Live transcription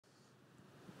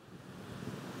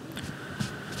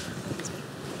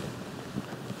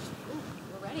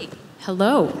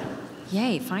Hello.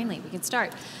 Yay, finally, we can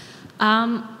start.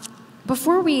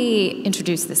 Before we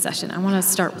introduce this session, I want to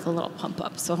start with a little pump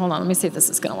up. So hold on, let me see if this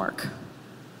is going to work.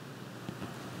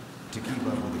 To keep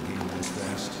up with the game this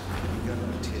fast, you've got to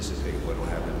anticipate what will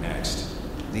happen next.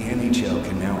 The NHL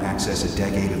can now access a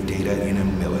decade of data in a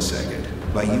millisecond.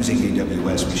 By using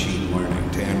AWS machine learning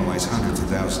to analyze hundreds of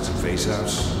thousands of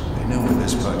faceoffs, they know where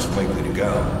this puck's likely to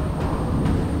go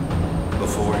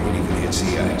before it even hits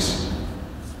the ice.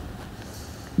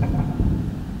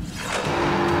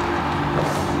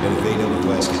 And if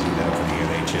AWS can do that for the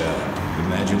NHL,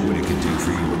 imagine what it can do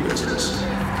for your business.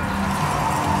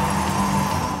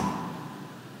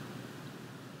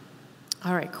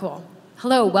 All right, cool.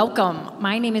 Hello, welcome.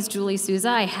 My name is Julie Souza.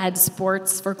 I head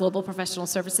sports for global professional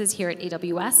services here at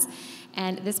AWS.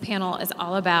 And this panel is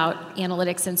all about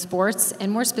analytics in sports,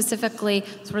 and more specifically,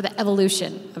 sort of the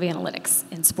evolution of analytics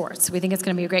in sports. We think it's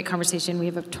going to be a great conversation. We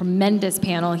have a tremendous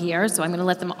panel here, so I'm going to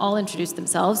let them all introduce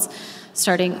themselves,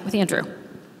 starting with Andrew.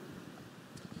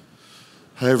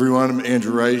 Hi everyone, I'm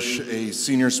Andrew Reich, a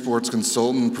senior sports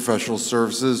consultant in professional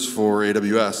services for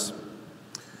AWS.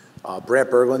 Brant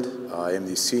Berglund, I am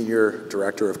the Senior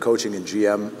Director of Coaching and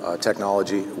GM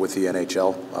Technology with the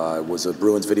NHL. I was a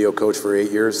Bruins video coach for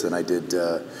 8 years, then I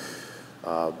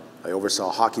oversaw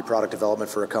hockey product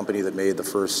development for a company that made the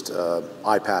first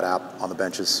iPad app on the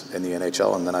benches in the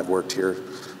NHL, and then I've worked here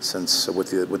since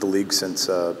with the league since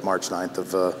March 9th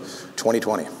of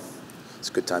 2020. It's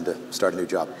a good time to start a new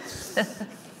job.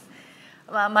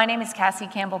 Well, my name is Cassie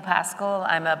Campbell-Pascal.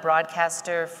 I'm a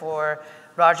broadcaster for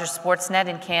Rogers Sportsnet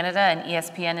in Canada and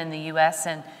ESPN in the US,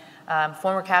 and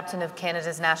former captain of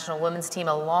Canada's national women's team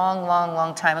a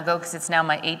long time ago, because it's now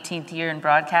my 18th year in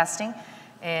broadcasting.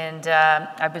 And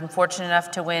I've been fortunate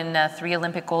enough to win 3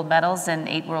 Olympic gold medals and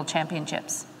 8 world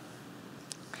championships.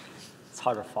 It's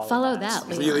hard to follow. Follow that,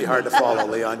 Leon. Really hard to follow,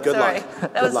 Leon. Good Sorry,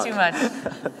 luck. that was too much.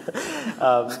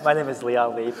 My name is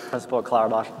Leon Lee, Principal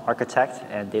Cloud Architect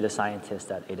and Data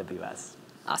Scientist at AWS.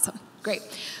 Awesome, great.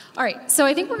 All right, so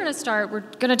I think we're going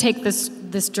to take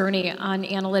this journey on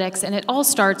analytics, and it all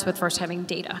starts with first having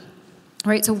data. All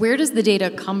right, so where does the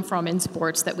data come from in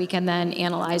sports that we can then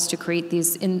analyze to create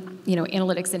these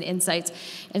analytics and insights?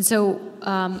 And so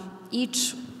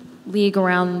each league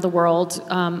around the world,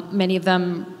 many of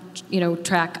them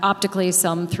track optically,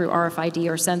 some through RFID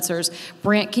or sensors.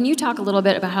 Brant, can you talk a little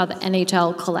bit about how the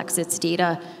NHL collects its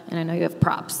data? And I know you have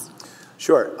props.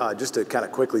 Sure. Just to kind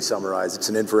of quickly summarize, it's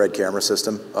an infrared camera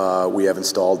system we have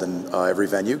installed in every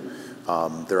venue.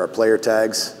 There are player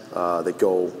tags that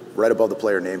go right above the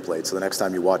player nameplate. So the next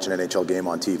time you watch an NHL game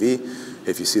on TV,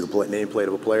 if you see the nameplate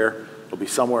of a player, it'll be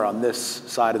somewhere on this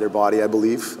side of their body, I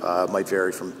believe. It might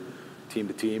vary from team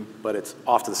to team, but it's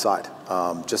off to the side,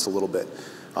 just a little bit.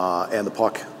 And the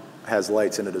puck has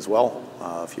lights in it as well,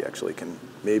 if you actually can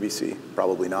maybe see,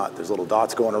 probably not. There's little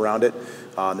dots going around it,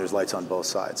 and there's lights on both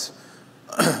sides.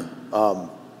 I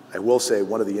will say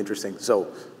one of the interesting, so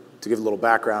to give a little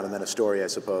background and then a story, I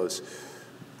suppose,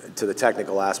 to the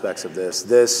technical aspects of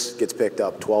this gets picked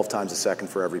up 12 times a second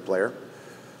for every player.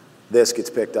 This gets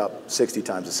picked up 60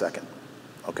 times a second,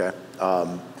 okay?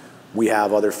 We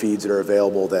have other feeds that are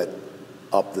available that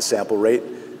up the sample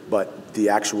rate, but the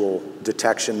actual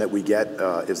detection that we get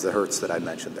is the hertz that I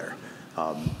mentioned there.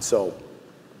 So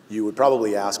you would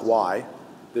probably ask why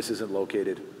this isn't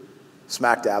located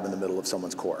smack dab in the middle of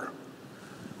someone's core.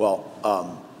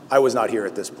 Well, I was not here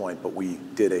at this point, but we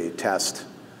did a test,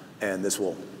 and this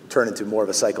will turn into more of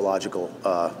a psychological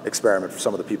experiment for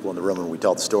some of the people in the room when we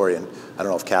tell the story, and I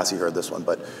don't know if Cassie heard this one,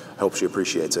 but I hope she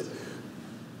appreciates it.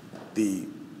 The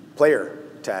player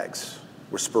tags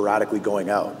were sporadically going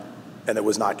out, and it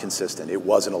was not consistent. It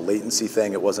wasn't a latency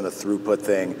thing, it wasn't a throughput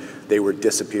thing. They were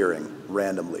disappearing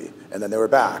randomly, and then they were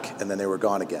back, and then they were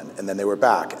gone again, and then they were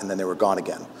back, and then they were gone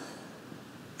again.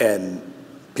 And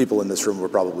people in this room were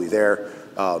probably there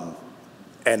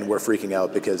and were freaking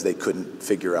out because they couldn't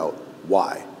figure out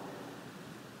why.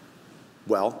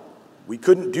 Well, we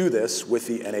couldn't do this with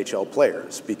the NHL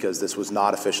players because this was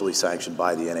not officially sanctioned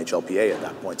by the NHLPA at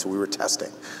that point, so we were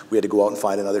testing. We had to go out and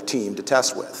find another team to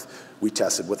test with. We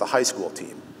tested with a high school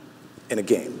team in a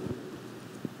game.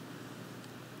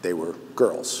 They were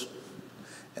girls,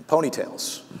 and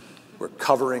ponytails were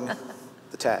covering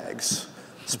the tags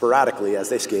sporadically as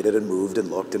they skated and moved and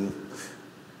looked and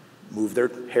moved their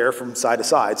hair from side to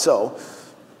side. So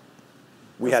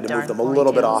we had to move them a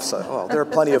little bit offside. Well, there are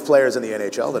plenty of players in the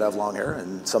NHL that have long hair,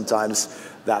 and sometimes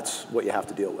that's what you have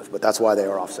to deal with. But that's why they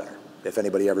are off center. If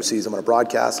anybody ever sees them on a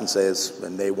broadcast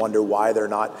and they wonder why they're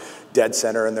not dead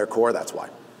center in their core, that's why.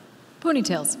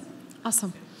 Ponytails.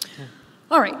 Awesome.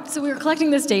 All right, so we were collecting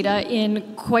this data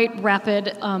in quite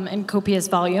rapid and copious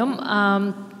volume.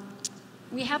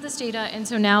 We have this data, and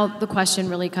so now the question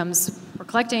really comes, we're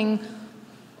collecting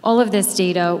all of this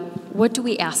data, what do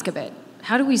we ask of it?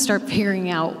 How do we start figuring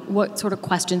out what sort of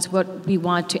questions, what we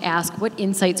want to ask, what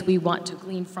insights we want to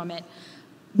glean from it?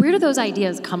 Where do those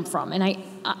ideas come from? And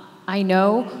I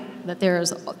know that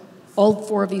there's all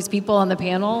four of these people on the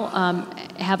panel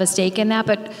have a stake in that,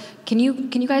 but can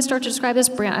you guys start to describe this?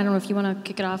 Brant, I don't know if you want to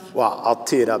kick it off. Well, I'll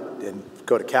tee it up and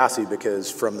go to Cassie, because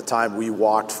from the time we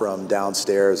walked from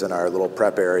downstairs in our little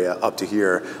prep area up to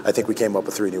here, I think we came up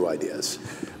with 3 new ideas,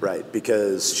 right?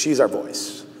 Because she's our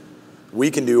voice.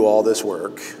 We can do all this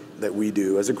work that we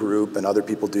do as a group and other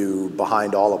people do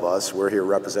behind all of us. We're here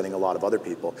representing a lot of other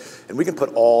people. And we can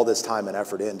put all this time and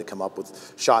effort in to come up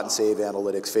with shot and save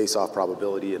analytics, face-off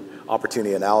probability, and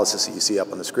opportunity analysis that you see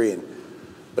up on the screen.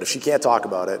 But if she can't talk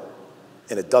about it,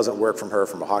 and it doesn't work from her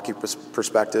from a hockey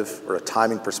perspective or a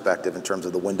timing perspective in terms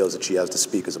of the windows that she has to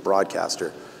speak as a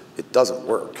broadcaster, it doesn't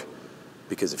work.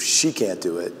 Because if she can't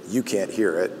do it, you can't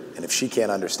hear it. And if she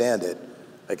can't understand it,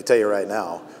 I can tell you right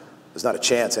now, there's not a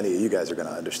chance any of you guys are going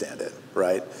to understand it,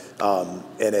 right?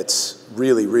 And it's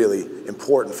really, really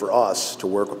important for us to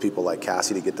work with people like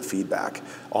Cassie to get the feedback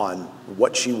on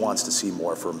what she wants to see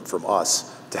more from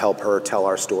us to help her tell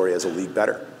our story as a league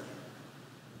better.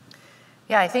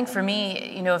 Yeah, I think for me,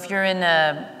 if you're in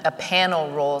a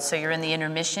panel role, so you're in the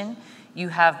intermission, you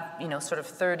have, sort of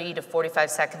 30 to 45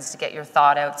 seconds to get your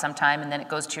thought out sometime, and then it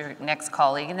goes to your next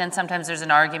colleague. And then sometimes there's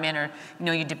an argument or,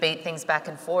 you debate things back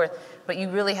and forth, but you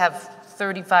really have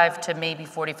 35 to maybe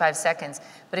 45 seconds.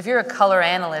 But if you're a color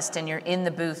analyst and you're in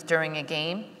the booth during a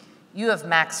game, you have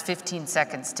max 15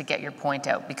 seconds to get your point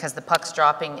out because the puck's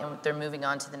dropping and they're moving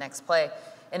on to the next play.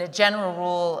 And a general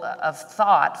rule of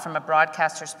thought from a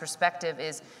broadcaster's perspective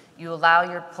is you allow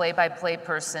your play-by-play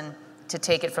person to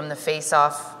take it from the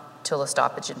face-off till a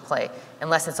stoppage in play.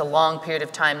 Unless it's a long period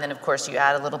of time, then of course you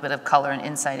add a little bit of color and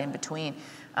insight in between.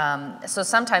 So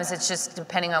sometimes it's just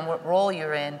depending on what role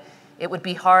you're in, it would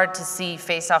be hard to see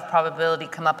face-off probability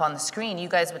come up on the screen. You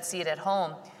guys would see it at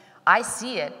home. I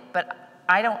see it, but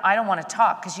I don't want to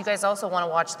talk because you guys also want to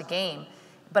watch the game.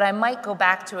 But I might go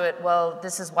back to it, well,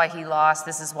 this is why he lost,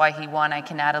 this is why he won. I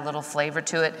can add a little flavor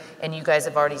to it, and you guys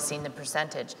have already seen the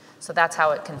percentage. So that's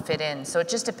how it can fit in. So it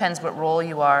just depends what role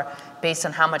you are based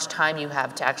on how much time you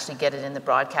have to actually get it in the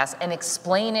broadcast and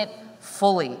explain it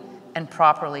fully and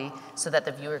properly so that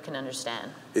the viewer can understand.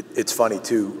 It's funny,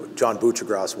 too. John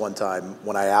Buchagras, one time,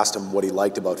 when I asked him what he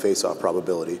liked about face-off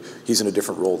probability, he's in a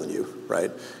different role than you,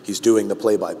 right? He's doing the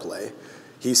play-by-play.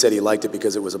 He said he liked it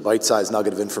because it was a bite-sized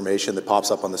nugget of information that pops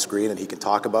up on the screen and he can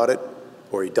talk about it,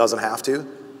 or he doesn't have to,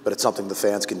 but it's something the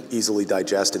fans can easily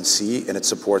digest and see, and it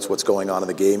supports what's going on in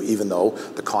the game, even though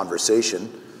the conversation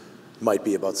might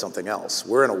be about something else.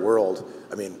 We're in a world,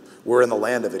 we're in the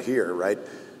land of it here, right?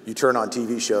 You turn on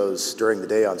TV shows during the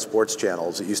day on sports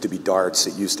channels. It used to be darts.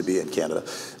 It used to be in Canada.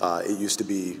 It used to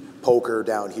be poker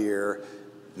down here.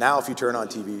 Now if you turn on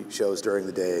TV shows during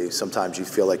the day, sometimes you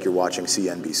feel like you're watching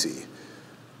CNBC.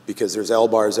 Because there's L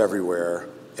bars everywhere,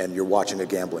 and you're watching a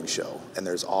gambling show, and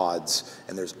there's odds,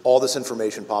 and there's all this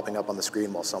information popping up on the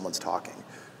screen while someone's talking.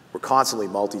 We're constantly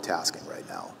multitasking right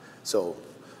now. So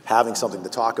having something to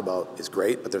talk about is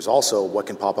great, but there's also what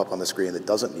can pop up on the screen that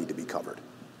doesn't need to be covered.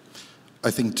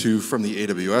 I think, too, from the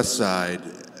AWS side,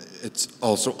 it's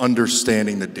also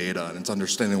understanding the data, and it's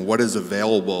understanding what is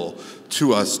available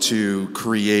to us to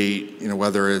create,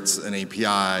 whether it's an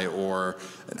API or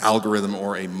an algorithm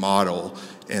or a model.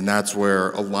 And that's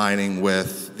where aligning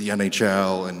with the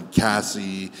NHL and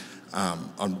Cassie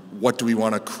on what do we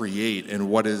want to create and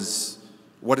what is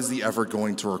the effort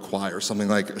going to require. Something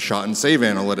like shot and save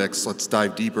analytics, let's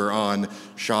dive deeper on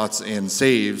shots and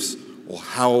saves. Well,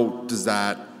 how does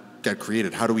that get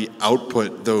created? How do we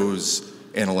output those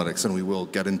analytics? And we will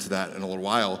get into that in a little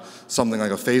while. Something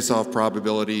like a face-off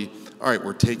probability. All right,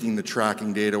 we're taking the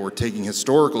tracking data, we're taking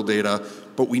historical data,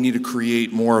 but we need to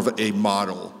create more of a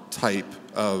model type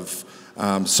of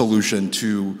solution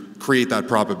to create that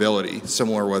probability,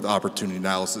 similar with opportunity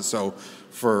analysis. So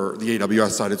for the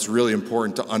AWS side, it's really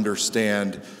important to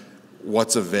understand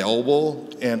what's available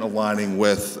and aligning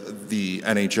with the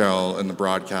NHL and the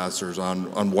broadcasters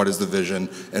on what is the vision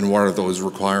and what are those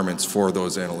requirements for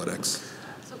those analytics.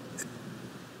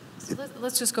 So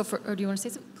let's just go for, or do you want to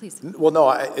say something? Please. Well, no,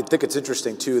 I think it's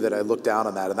interesting, too, that I look down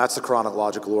on that, and that's the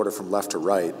chronological order from left to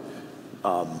right.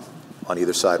 On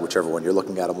either side, whichever one you're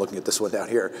looking at. I'm looking at this one down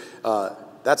here.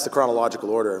 That's the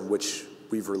chronological order in which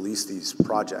we've released these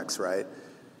projects, right?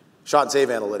 Shot and save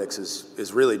analytics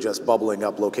is really just bubbling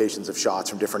up locations of shots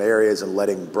from different areas and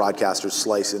letting broadcasters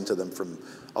slice into them from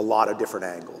a lot of different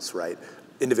angles, right?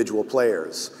 Individual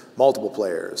players, multiple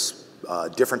players,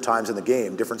 different times in the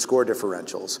game, different score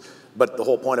differentials. But the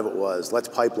whole point of it was, let's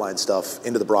pipeline stuff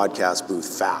into the broadcast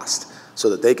booth fast so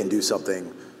that they can do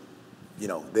something, you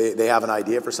know, they have an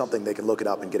idea for something, they can look it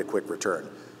up and get a quick return.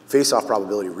 Face-off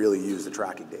probability really used the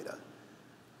tracking data.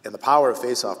 And the power of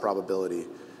face-off probability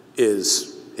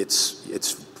is,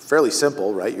 it's fairly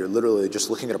simple, right? You're literally just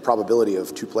looking at a probability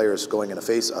of two players going in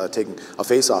taking a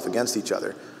face-off against each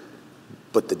other.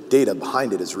 But the data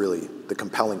behind it is really the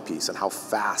compelling piece and how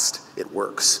fast it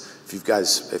works.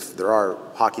 If there are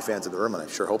hockey fans in the room, and I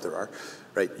sure hope there are,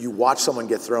 right? You watch someone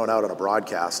get thrown out on a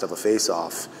broadcast of a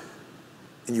face-off,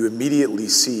 and you immediately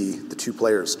see the two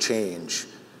players change.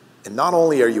 And not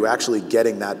only are you actually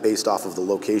getting that based off of the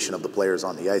location of the players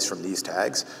on the ice from these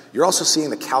tags, you're also seeing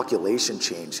the calculation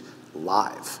change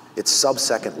live. It's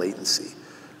sub-second latency,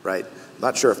 right? I'm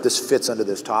not sure if this fits under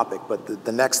this topic, but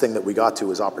the next thing that we got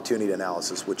to is opportunity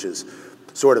analysis, which has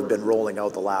sort of been rolling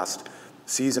out the last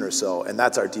season or so, and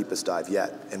that's our deepest dive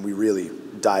yet. And we really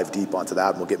dive deep onto that,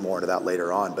 and we'll get more into that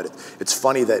later on. But it's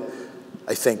funny that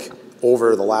I think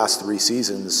over the last 3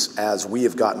 seasons, as we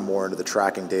have gotten more into the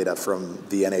tracking data from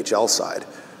the NHL side,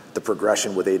 the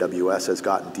progression with AWS has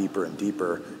gotten deeper and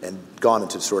deeper and gone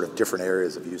into sort of different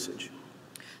areas of usage.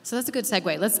 So that's a good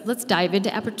segue. Let's dive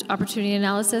into opportunity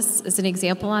analysis as an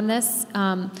example on this.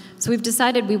 So we've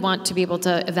decided we want to be able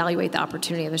to evaluate the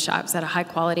opportunity of the shot. Is that a high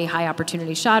quality, high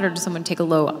opportunity shot, or does someone take a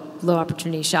low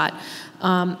opportunity shot?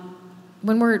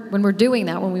 When we're doing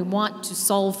that, when we want to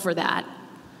solve for that,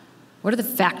 what are the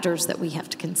factors that we have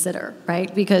to consider,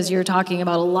 right? Because you're talking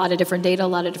about a lot of different data, a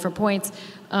lot of different points.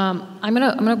 I'm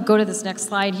gonna go to this next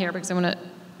slide here because I'm gonna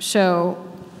show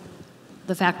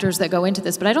the factors that go into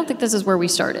this, but I don't think this is where we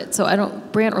started. So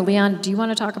Brant or Leon, do you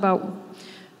want to talk about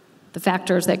the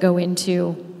factors that go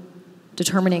into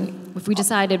determining if we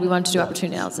decided we wanted to do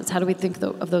opportunity analysis? How do we think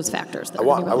of those factors? I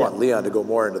want Leon to go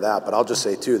more into that, but I'll just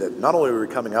say too that not only are we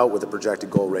coming out with a projected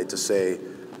goal rate to say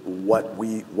what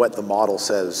the model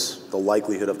says the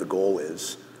likelihood of the goal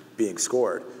is being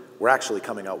scored, we're actually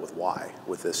coming out with why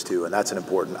with this too, and that's an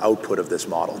important output of this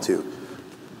model too.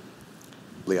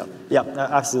 Leon. Yeah,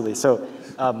 absolutely. So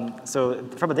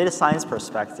from a data science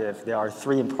perspective, there are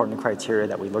 3 important criteria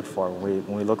that we look for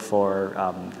when we look for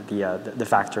the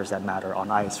factors that matter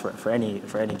on ice for any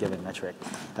given metric.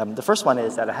 The first one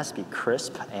is that it has to be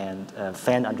crisp and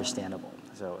fan understandable.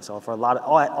 So for a lot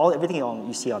of everything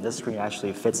you see on this screen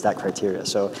actually fits that criteria.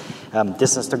 So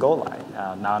distance to goal line,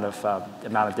 amount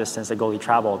of distance the goalie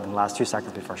traveled in the last 2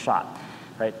 seconds before shot.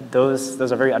 Right? Those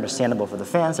are very understandable for the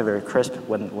fans. They're very crisp.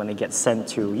 When it gets sent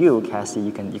to you, Cassie,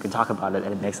 you can talk about it,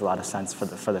 and it makes a lot of sense for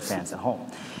the fans at home.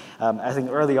 I think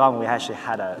early on we actually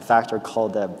had a factor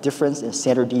called the difference in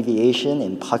standard deviation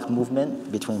in puck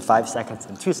movement between 5 seconds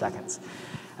and 2 seconds.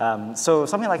 So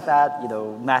something like that,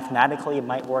 mathematically it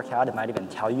might work out. It might even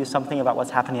tell you something about what's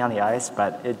happening on the ice,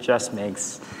 but it just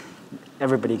makes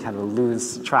everybody kind of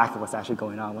lose track of what's actually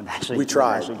going on when actually we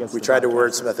tried to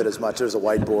wordsmith it as much. There was a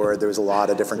whiteboard, there was a lot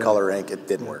of different color ink. It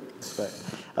didn't work. Right.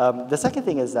 The second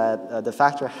thing is that the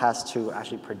factor has to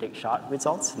actually predict shot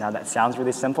results. Now that sounds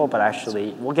really simple, but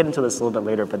actually we'll get into this a little bit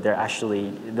later. But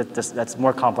that's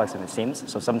more complex than it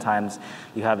seems. So sometimes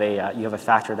you have a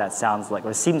factor that sounds like,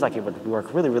 or it seems like it would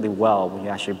work really, really well when you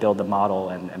actually build the model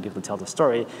and be able to tell the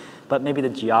story. But maybe the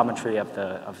geometry of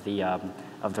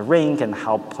the rink and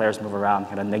how players move around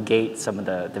kind of negate some of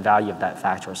the value of that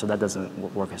factor. So that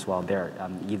doesn't work as well there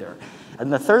either.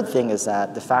 And the third thing is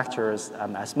that the factors,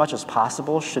 as much as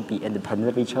possible, should be independent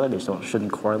of each other. They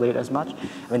shouldn't correlate as much.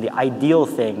 I mean, the ideal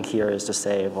thing here is to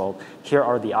say, well, here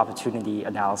are the opportunity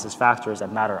analysis factors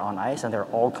that matter on ice, and they're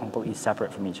all completely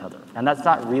separate from each other. And that's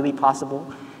not really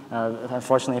possible,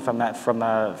 unfortunately,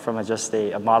 from just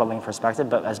a modeling perspective.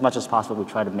 But as much as possible, we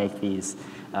try to make these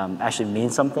actually mean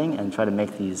something and try to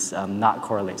make these not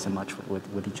correlate so much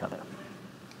with each other.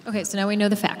 Okay, so now we know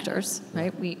the factors,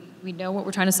 right? We know what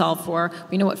we're trying to solve for.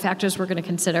 We know what factors we're going to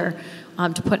consider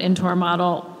to put into our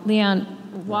model.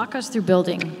 Leon, walk us through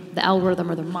building the algorithm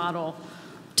or the model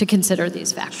to consider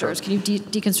these factors. Sure. Can you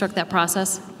deconstruct that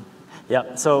process?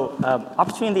 Yeah, so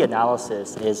opportunity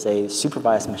analysis is a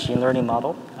supervised machine learning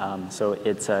model. So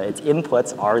its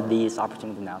inputs are these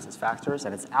opportunity analysis factors,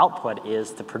 and its output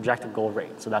is the projected goal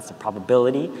rate. So that's the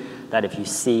probability that if you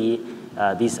see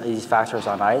these factors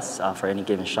on ice for any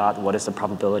given shot, what is the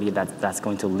probability that that's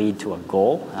going to lead to a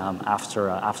goal after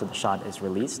the shot is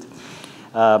released.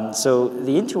 So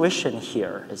the intuition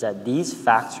here is that these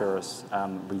factors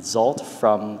result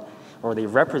from or they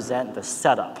represent the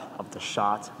setup of the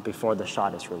shot before the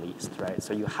shot is released, right?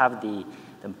 So you have the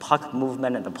puck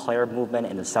movement and the player movement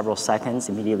in the several seconds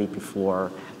immediately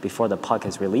before the puck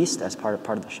is released as part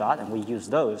of the shot, and we use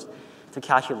those to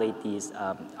calculate these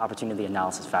opportunity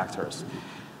analysis factors.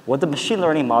 What the machine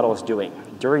learning model is doing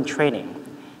during training,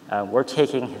 we're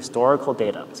taking historical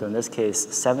data, so in this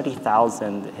case,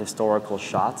 70,000 historical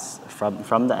shots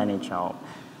from the NHL,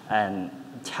 and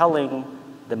telling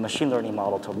the machine learning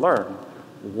model to learn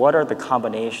what are the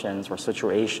combinations or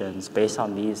situations based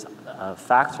on these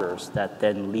factors that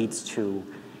then leads to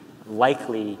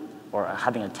likely or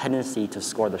having a tendency to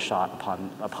score the shot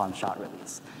upon shot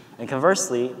release. And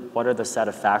conversely, what are the set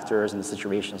of factors and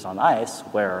situations on ice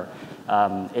where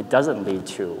it doesn't lead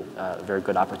to a very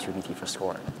good opportunity for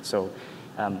scoring? So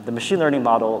the machine learning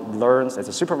model learns, it's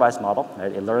a supervised model,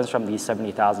 right? It learns from these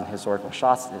 70,000 historical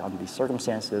shots on these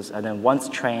circumstances, and then once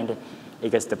trained,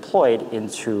 it gets deployed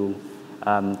into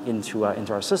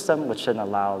our system, which then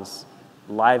allows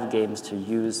live games to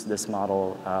use this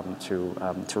model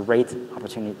to rate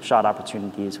shot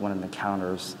opportunities when it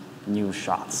encounters new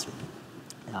shots.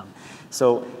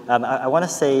 So I want to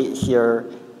say here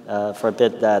for a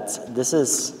bit that this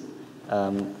is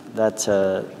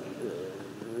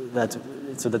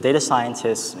so the data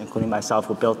scientists, including myself,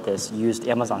 who built this, used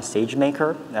Amazon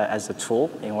SageMaker as a tool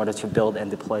in order to build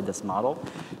and deploy this model.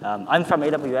 I'm from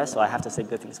AWS, so I have to say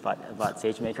good things about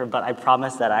SageMaker, but I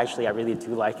promise that I really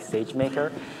do like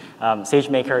SageMaker.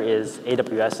 SageMaker is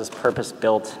AWS's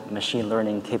purpose-built machine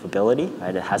learning capability.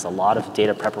 Right? It has a lot of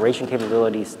data preparation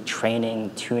capabilities,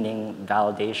 training, tuning,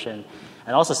 validation,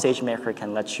 and also SageMaker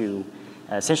can let you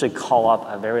essentially call up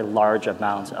a very large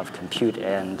amount of compute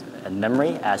and memory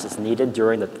as is needed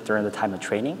during the time of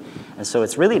training. And so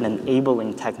it's really an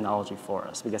enabling technology for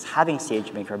us, because having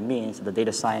SageMaker means that the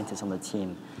data scientists on the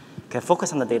team can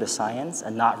focus on the data science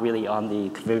and not really on the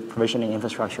provisioning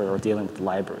infrastructure or dealing with the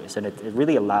libraries. And it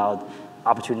really allowed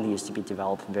opportunities to be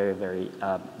developed the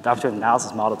opportunity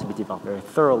analysis model to be developed very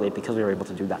thoroughly, because we were able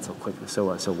to do that so quickly, so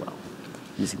well,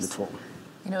 using the tool.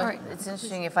 You know, it's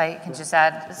interesting if I can just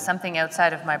add something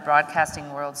outside of my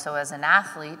broadcasting world. So as an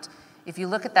athlete, if you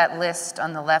look at that list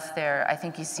on the left there, I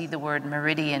think you see the word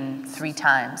meridian 3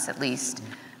 times at least.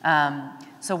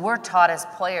 So we're taught as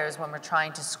players when we're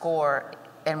trying to score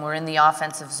and we're in the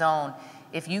offensive zone,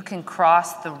 if you can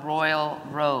cross the Royal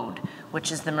Road,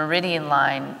 which is the meridian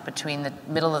line between the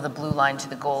middle of the blue line to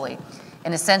the goalie,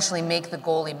 and essentially make the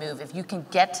goalie move. If you can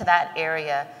get to that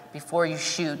area before you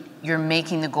shoot, you're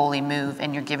making the goalie move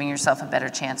and you're giving yourself a better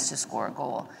chance to score a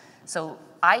goal. So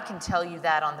I can tell you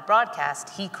that on the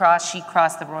broadcast, she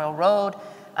crossed the Royal Road,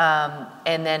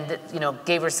 and then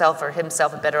gave herself or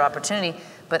himself a better opportunity.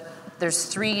 But there's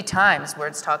 3 times where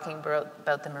it's talking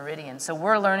about the meridian. So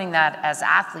we're learning that as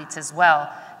athletes as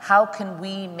well. How can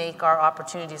we make our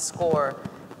opportunity to score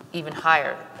even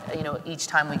higher, each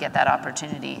time we get that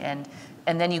opportunity?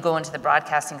 And then you go into the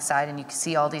broadcasting side and you can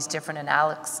see all these different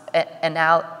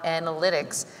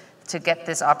analytics to get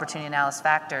this opportunity analysis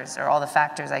factors, or all the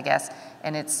factors, I guess.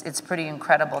 And it's pretty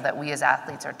incredible that we as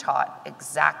athletes are taught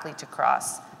exactly to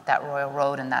cross that Royal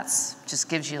Road, and that's just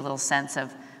gives you a little sense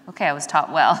of, okay, I was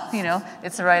taught well,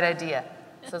 it's the right idea.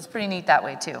 So it's pretty neat that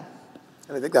way too.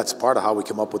 And I think that's part of how we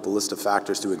come up with the list of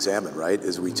factors to examine, right?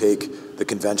 Is we take the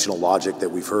conventional logic that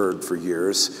we've heard for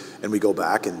years and we go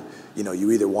back and,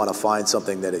 you either want to find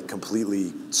something that it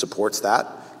completely supports that.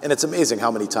 And it's amazing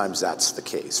how many times that's the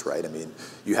case, right? I mean,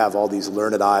 you have all these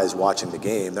learned eyes watching the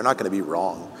game. They're not going to be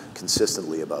wrong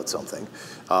consistently about something.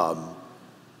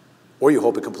 Or you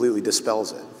hope it completely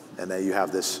dispels it. And then you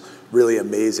have this really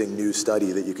amazing new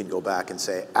study that you can go back and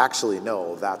say, actually,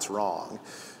 no, that's wrong.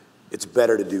 It's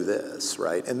better to do this,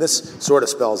 right? And this sort of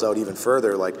spells out even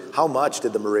further, like, how much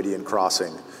did the meridian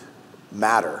crossing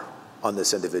matter on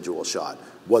this individual shot?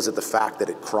 Was it the fact that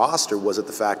it crossed, or was it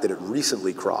the fact that it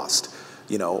recently crossed?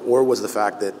 Or was the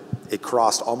fact that it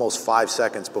crossed almost 5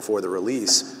 seconds before the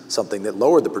release something that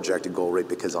lowered the projected goal rate?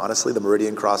 Because honestly, the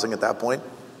meridian crossing at that point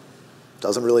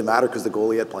doesn't really matter, because the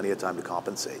goalie had plenty of time to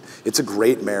compensate. It's a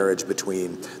great marriage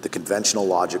between the conventional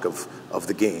logic of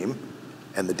the game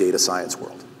and the data science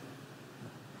world.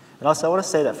 And also, I want to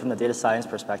say that from the data science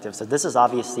perspective, so this is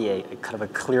obviously a kind of a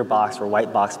clear box or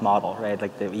white box model, right?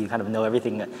 Like you kind of know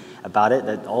everything about it,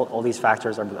 that all these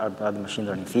factors are the machine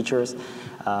learning features.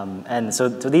 And so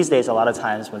these days, a lot of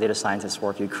times when data scientists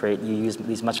work, you use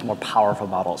these much more powerful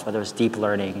models, whether it's deep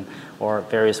learning or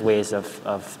various ways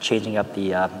of changing up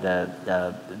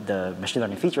the machine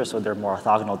learning features so they're more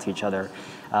orthogonal to each other.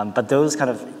 But those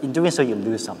in doing so, you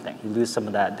lose something. You lose some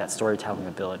of that storytelling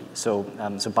ability. So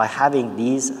by having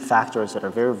these factors that are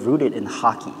very rooted in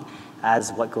hockey,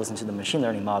 as what goes into the machine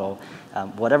learning model,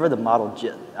 whatever the model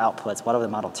outputs, whatever the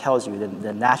model tells you,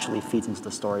 then naturally feeds into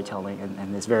the storytelling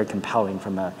and is very compelling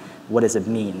from a what does it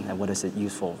mean and what is it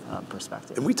useful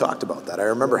perspective. And we talked about that. I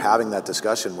remember having that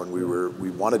discussion when we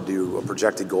wanted to do a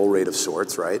projected goal rate of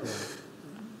sorts, right?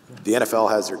 The NFL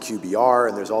has their QBR,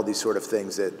 and there's all these sort of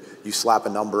things that you slap a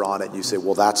number on it and you say,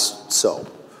 well, that's so.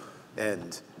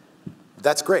 And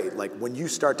that's great. Like when you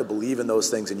start to believe in those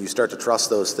things and you start to trust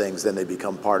those things, then they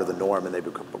become part of the norm and they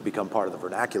become part of the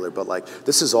vernacular. But like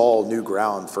this is all new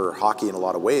ground for hockey in a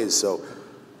lot of ways. So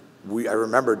I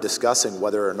remember discussing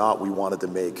whether or not we wanted to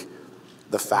make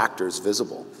the factors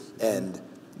visible. And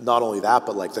not only that,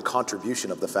 but like the contribution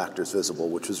of the factors visible,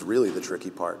 which was really the tricky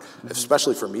part,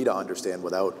 especially for me to understand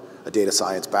without a data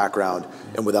science background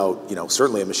and without,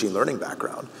 certainly a machine learning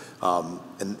background.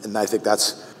 And I think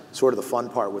that's sort of the fun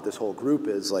part with this whole group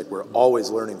is like we're always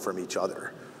learning from each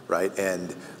other, right?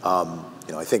 And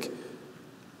I think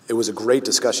it was a great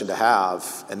discussion to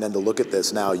have, and then to look at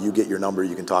this now, you get your number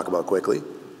you can talk about quickly,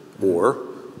 or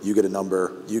you get a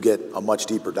number, you get a much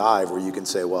deeper dive where you can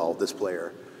say, well, this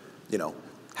player,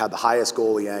 had the highest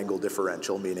goalie angle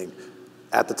differential, meaning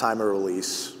at the time of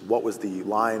release, what was the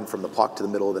line from the puck to the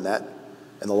middle of the net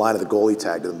and the line of the goalie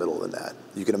tag to the middle of the net.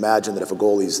 You can imagine that if a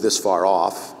goalie's this far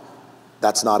off,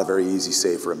 that's not a very easy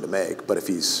save for him to make. But if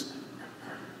he's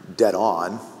dead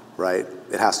on, right,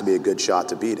 it has to be a good shot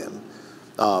to beat him.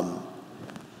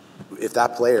 If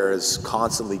that player is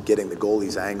constantly getting the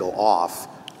goalie's angle off,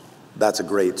 that's a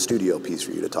great studio piece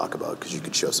for you to talk about because you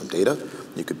could show some data.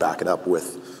 You could back it up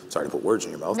with, sorry to put words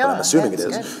in your mouth, but I'm assuming it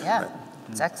is. Good. Yeah, right.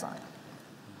 It's excellent.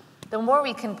 The more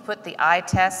we can put the eye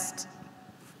test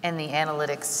and the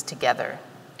analytics together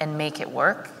and make it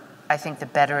work, I think the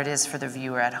better it is for the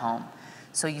viewer at home.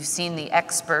 So you've seen the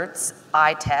experts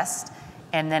eye test,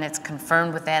 and then it's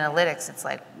confirmed with analytics. It's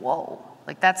like, whoa,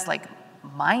 like that's like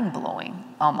mind-blowing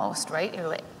almost, right?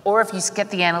 Or if you get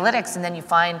the analytics and then you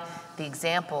find the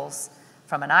examples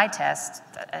from an eye test,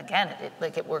 again,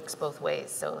 it works both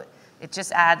ways. So it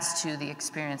just adds to the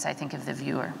experience, I think, of the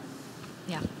viewer.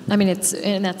 Yeah, I mean,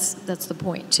 that's the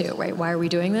point too, right? Why are we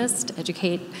doing this? To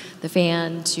educate the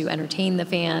fan, to entertain the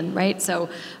fan, right? So,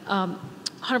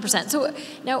 100%. So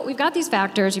now we've got these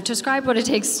factors. You've described what it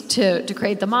takes to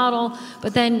create the model,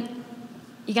 but then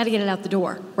you got to get it out the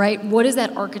door, right? What does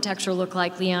that architecture look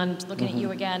like, Leon? Looking at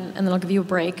you again, and then I'll give you a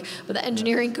break. But the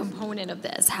engineering component of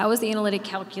this, how is the analytic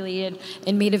calculated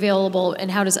and made available,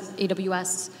 and how does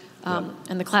AWS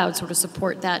and the cloud sort of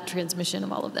support that transmission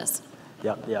of all of this?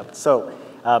 Yep. So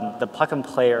the puck and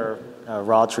player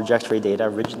raw trajectory data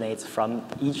originates from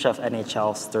each of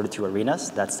NHL's 32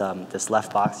 arenas. That's this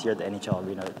left box here, the NHL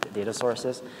arena data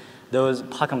sources. Those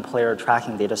puck and player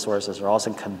tracking data sources are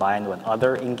also combined with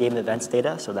other in-game events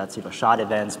data. So that's shot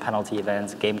events, penalty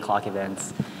events, game clock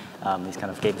events, these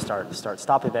kind of game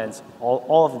start-stop events.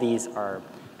 All of these are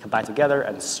combined together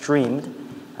and streamed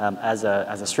as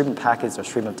a streaming package or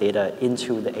stream of data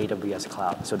into the AWS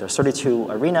cloud. So there's 32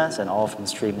 arenas, and all of them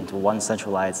stream into one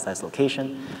centralized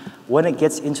location. When it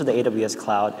gets into the AWS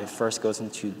cloud, it first goes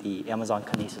into the Amazon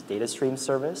Kinesis data stream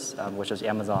service, which is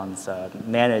Amazon's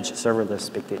managed serverless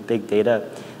big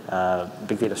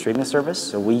data streaming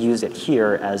service. So we use it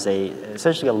here as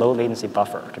essentially a low latency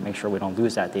buffer to make sure we don't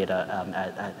lose that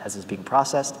data as it's being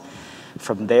processed.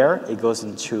 From there, it goes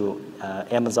into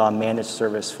Amazon managed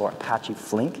service for Apache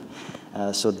Flink.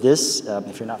 So this,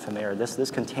 if you're not familiar,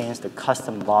 this contains the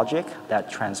custom logic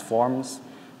that transforms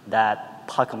that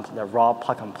the raw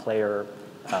puck and player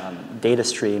data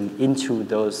stream into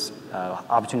those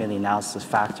opportunity analysis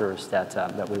factors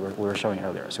that we were showing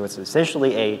earlier. So it's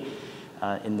essentially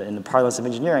in the parlance of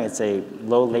engineering, it's a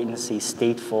low latency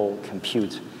stateful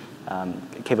compute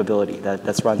capability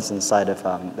that runs inside of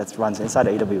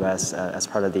AWS as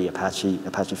part of the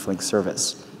Apache Flink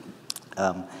service.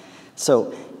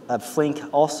 So Flink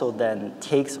also then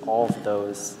takes all of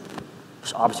those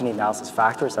opportunity analysis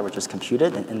factors that were just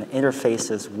computed and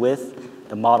interfaces with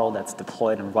the model that's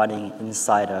deployed and running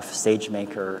inside of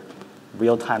SageMaker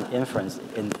real-time inference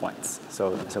endpoints.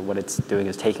 So what it's doing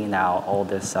is taking now all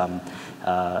this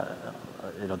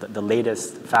the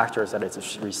latest factors that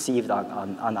it's received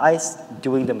on ice,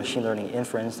 doing the machine learning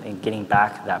inference and getting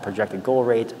back that projected goal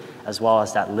rate, as well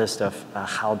as that list of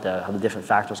how the different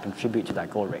factors contribute to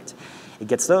that goal rate. It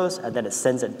gets those, and then it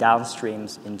sends it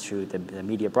downstreams into the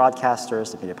media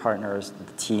broadcasters, the media partners,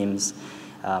 the teams,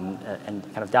 and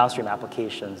kind of downstream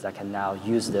applications that can now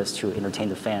use this to entertain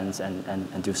the fans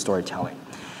and do storytelling.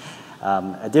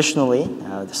 Additionally,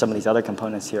 some of these other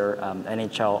components here,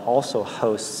 NHL also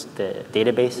hosts the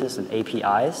databases and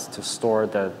APIs to store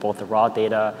both the raw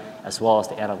data as well as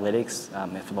the analytics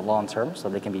for the long term, so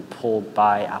they can be pulled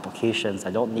by applications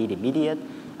that don't need immediate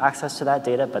access to that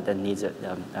data, but then needs it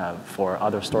for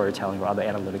other storytelling or other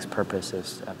analytics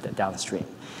purposes downstream.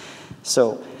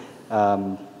 So,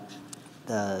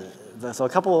 so a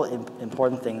couple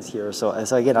important things here. So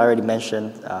again, I already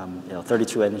mentioned,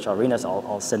 32 NHL arenas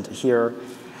all sent to here.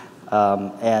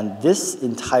 And this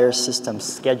entire system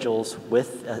schedules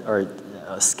with,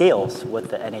 scales with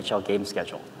the NHL game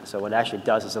schedule. So what it actually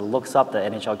does is it looks up the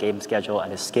NHL game schedule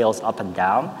and it scales up and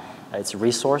down its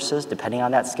resources depending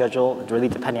on that schedule, really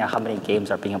depending on how many games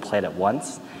are being played at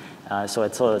once. So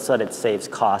that it saves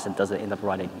costs and doesn't end up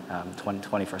running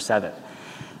 24/7.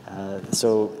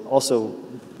 So also,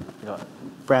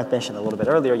 Brant mentioned a little bit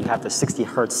earlier, you have the 60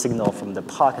 hertz signal from the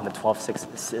puck and the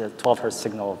 12 hertz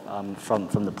signal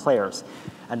from the players.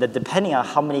 And that depending on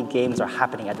how many games are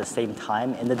happening at the same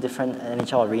time in the different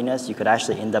NHL arenas, you could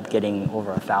actually end up getting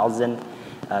over 1,000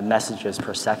 messages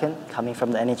per second coming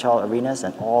from the NHL arenas,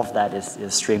 and all of that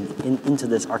is streamed into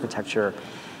this architecture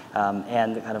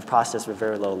and kind of processed with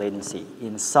very low latency.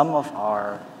 In some of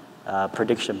our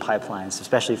prediction pipelines,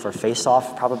 especially for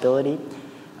face-off probability,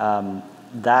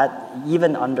 that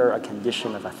even under a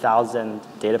condition of 1,000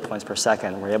 data points per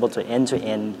second, we're able to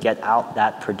end-to-end get out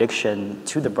that prediction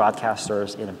to the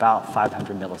broadcasters in about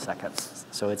 500 milliseconds.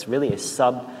 So it's really a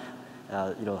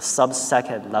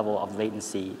sub-second level of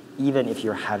latency, even if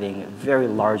you're having very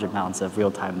large amounts of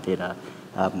real-time data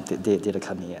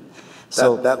coming in.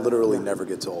 So that literally never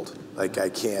gets old. Like I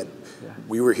can't.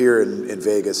 We were here in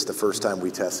Vegas the first time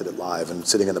we tested it live, and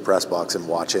sitting in the press box and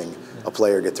watching a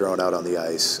player get thrown out on the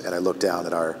ice, and I looked down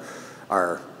at our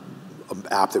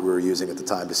app that we were using at the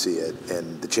time to see it,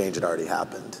 and the change had already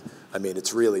happened. I mean,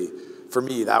 it's really, for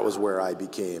me, that was where I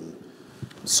became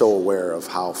so aware of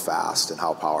how fast and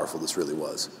how powerful this really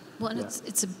was. Well, and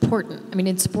it's important. I mean,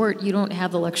 in sport, you don't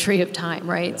have the luxury of time,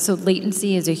 right? So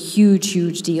latency is a huge,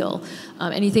 huge deal.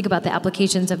 And you think about the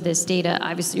applications of this data.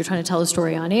 Obviously, you're trying to tell a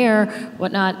story on air,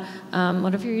 whatnot.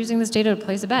 What if you're using this data to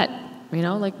place a bet?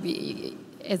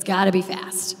 It's got to be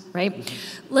fast, right?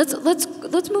 Let's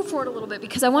move forward a little bit,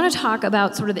 because I want to talk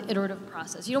about sort of the iterative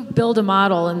process. You don't build a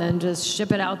model and then just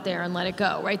ship it out there and let it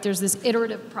go, right? There's this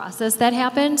iterative process that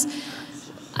happens.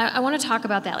 I want to talk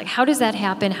about that. Like, how does that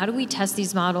happen? How do we test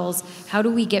these models? How do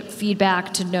we get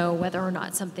feedback to know whether or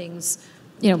not something's,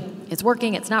 it's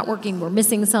working, it's not working, we're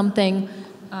missing something?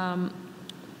 Andrew,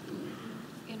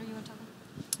 you want to talk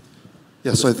about?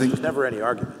 Yeah, so I think there's never any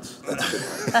arguments. That's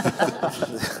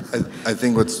good. I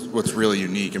think what's really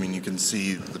unique, I mean, you can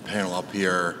see the panel up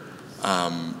here.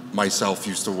 Myself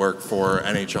used to work for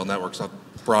NHL Network's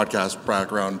broadcast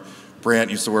background.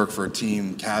 Brant used to work for a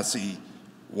team. Cassie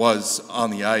was on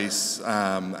the ice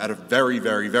at a very,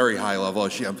 very, very high level,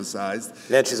 as she emphasized.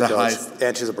 And she's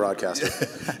a broadcaster.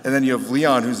 And then you have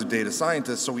Leon, who's a data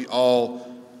scientist. So we all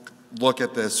look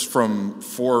at this from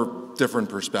 4 different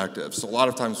perspectives. So a lot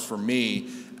of times for me,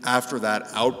 after that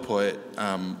output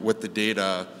with the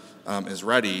data is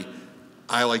ready,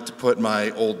 I like to put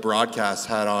my old broadcast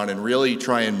hat on and really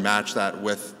try and match that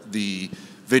with the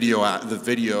video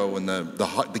and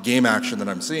the game action that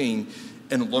I'm seeing,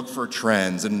 and look for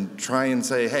trends and try and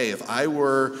say, hey, if I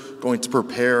were going to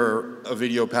prepare a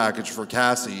video package for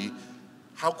Cassie,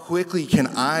 how quickly can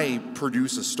I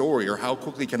produce a story, or how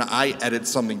quickly can I edit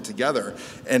something together?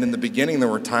 And in the beginning, there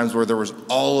were times where there was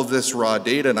all of this raw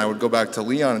data, and I would go back to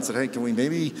Leon and say, hey, can we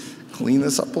maybe clean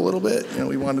this up a little bit?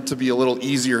 We want it to be a little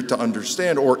easier to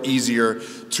understand or easier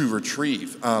to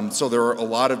retrieve. So there are a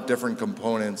lot of different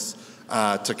components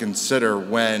to consider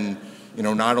when,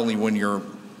 not only when you're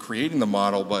creating the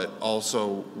model, but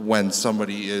also when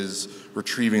somebody is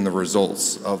retrieving the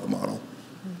results of the model.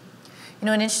 An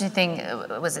interesting thing,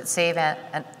 was it save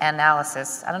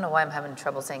analysis? I don't know why I'm having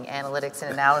trouble saying analytics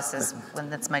and analysis when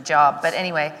that's my job. But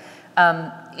anyway,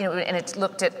 and it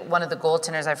looked at one of the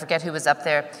goaltenders, I forget who was up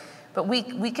there, but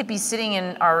we could be sitting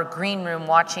in our green room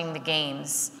watching the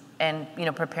games and,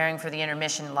 preparing for the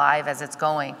intermission live as it's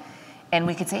going. And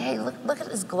we could say, hey, look at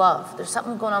his glove. There's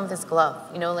something going on with his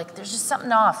glove. There's just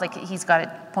something off. Like he's got it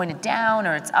pointed down,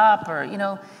 or it's up, or,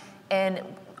 and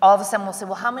all of a sudden we'll say,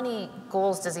 well, how many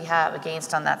goals does he have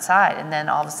against on that side? And then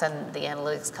all of a sudden the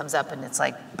analytics comes up and it's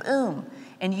like, boom.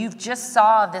 And you've just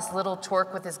saw this little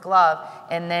twerk with his glove,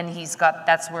 and then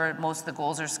that's where most of the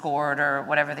goals are scored, or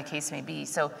whatever the case may be.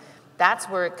 So that's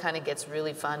where it kind of gets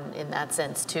really fun in that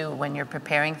sense too, when you're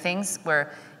preparing things,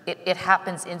 where it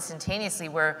happens instantaneously,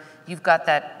 where you've got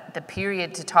the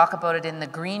period to talk about it in the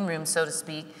green room, so to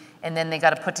speak, and then they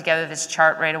got to put together this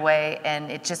chart right away,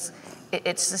 and it's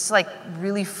just like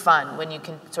really fun when you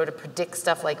can sort of predict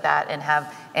stuff like that and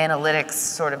have analytics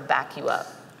sort of back you up.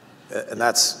 And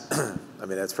that's, I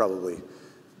mean, that's probably,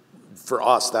 for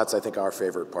us, that's, I think, our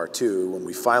favorite part too, when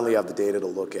we finally have the data to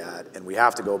look at, and we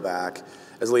have to go back.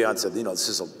 As Leon said, this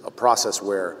is a process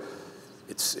where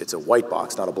it's a white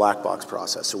box, not a black box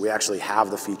process. So we actually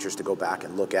have the features to go back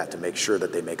and look at to make sure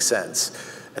that they make sense.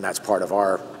 And that's part of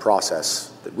our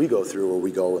process that we go through, where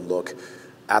we go and look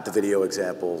at the video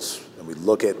examples, and we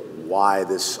look at why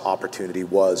this opportunity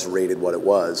was rated what it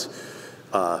was,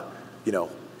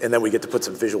 and then we get to put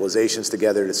some visualizations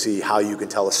together to see how you can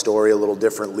tell a story a little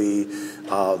differently.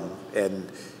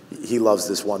 And he loves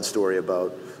this one story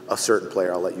about a certain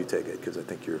player. I'll let you take it, because I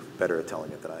think you're better at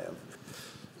telling it than I am.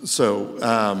 So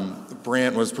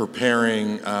Brant was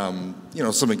preparing,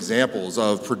 some examples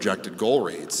of projected goal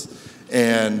rates,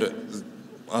 and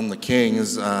on the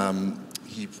Kings,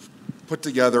 he put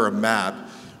together a map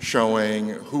showing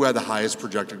who had the highest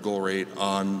projected goal rate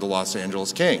on the Los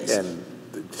Angeles Kings. And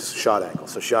the shot angle.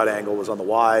 So shot angle was on the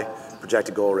Y,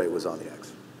 projected goal rate was on the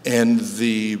X. And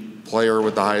the player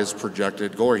with the highest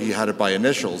projected goal rate, he had it by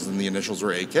initials, and the initials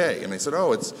were AK. And I said,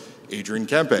 oh, it's Adrian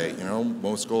Kempe,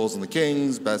 most goals in the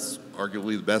Kings,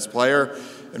 arguably the best player.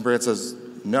 And Brant says,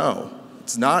 no,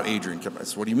 it's not Adrian Kempe. I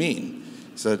said, what do you mean?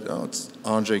 He said, oh, it's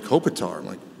Andrei Kopitar. I'm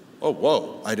like, oh,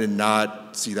 whoa, I did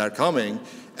not see that coming.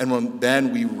 And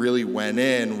then we really went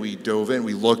in, we dove in,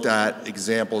 we looked at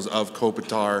examples of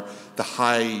Kopitar, the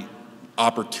high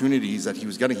opportunities that he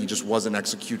was getting. He just wasn't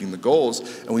executing the goals.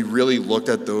 And we really looked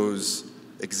at those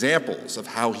examples of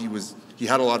how he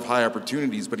had a lot of high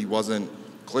opportunities, but he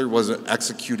clearly wasn't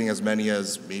executing as many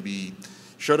as maybe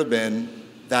should have been.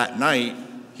 That night,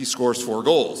 he scores 4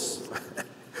 goals.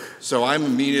 So I'm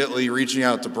immediately reaching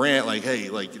out to Brant, like, hey,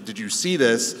 did you see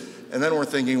this? And then we're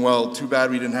thinking, well, too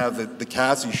bad we didn't have the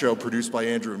Cassie show produced by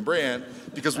Andrew and Brant,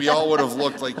 because we all would have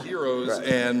looked like heroes right.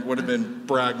 And would have been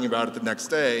bragging about it the next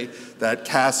day, that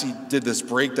Cassie did this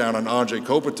breakdown on Andrei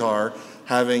Kopitar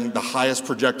having the highest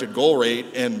projected goal rate,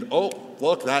 and oh,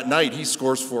 look, that night he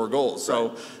scores 4 goals.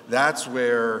 So that's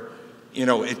where,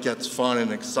 it gets fun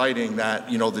and exciting that,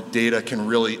 the data can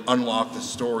really unlock the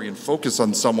story and focus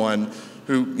on someone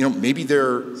who, maybe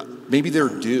they're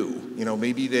due.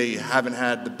 Maybe they haven't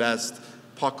had the best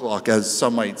puck luck, as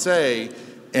some might say,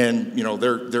 and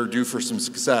they're due for some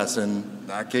success. And in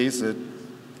that case,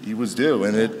 he was due,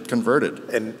 and it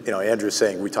converted. And Andrew's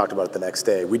saying we talked about it the next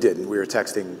day. We didn't. We were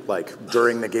texting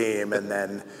during the game, and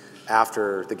then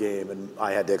after the game, and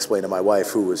I had to explain to my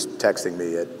wife, who was texting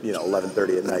me at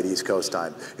 11:30 at night East Coast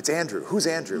time. It's Andrew. Who's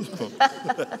Andrew?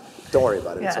 Don't worry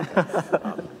about it. Yeah. It's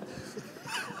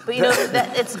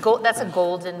okay. But that's a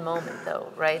golden moment,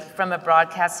 though, right? From a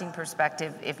broadcasting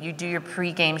perspective, if you do your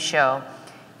pregame show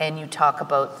and you talk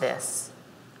about this,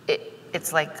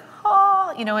 it's like,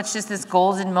 it's just this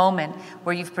golden moment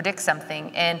where you predict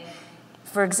something. And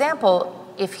for example,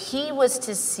 if he was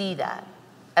to see that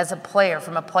as a player,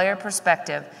 from a player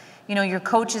perspective, your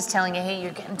coach is telling you, hey,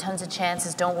 you're getting tons of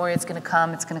chances, don't worry, it's going to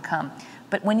come.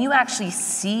 But when you actually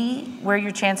see where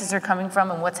your chances are coming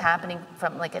from and what's happening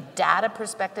from a data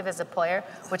perspective as a player,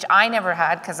 which I never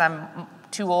had because I'm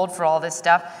too old for all this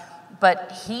stuff,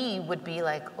 but he would be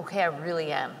like, okay, I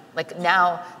really am.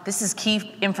 Now this is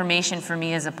key information for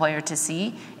me as a player to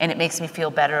see, and it makes me feel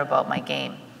better about my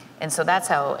game. And so that's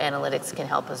how analytics can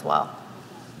help as well.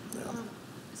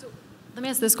 So let me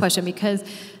ask this question, because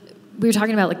we were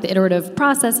talking about the iterative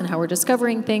process and how we're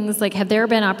discovering things. Have there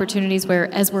been opportunities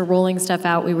where, as we're rolling stuff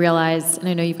out, we realize, and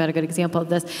I know you've got a good example of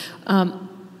this,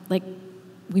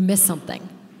 we missed something,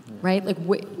 right?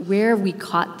 Where have we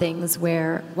caught things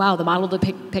where, wow, the model did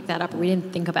pick that up, or we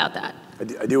didn't think about that?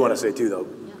 I do want to say too, though,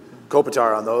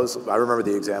 Kopitar on those, I remember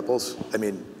the examples. I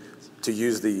mean, to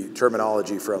use the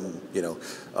terminology from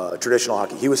traditional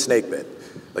hockey, he was snake bit.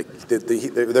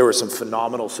 There were some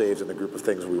phenomenal saves in the group of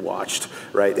things we watched,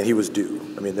 right? And he was due.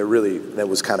 I mean, that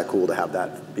was kind of cool to have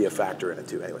that be a factor in it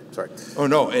too. Anyway, sorry. Oh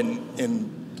no,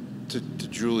 and to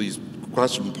Julie's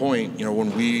question point,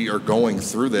 when we are going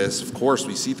through this, of course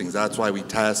we see things. That's why we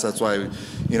test. That's why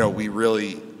we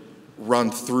really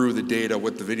run through the data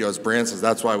with the video. As Brant says,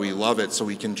 that's why we love it, so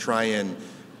we can try and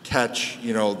catch,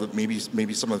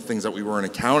 maybe some of the things that we weren't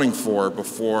accounting for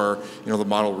before, the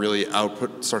model really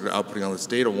started outputting all this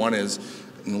data. One is,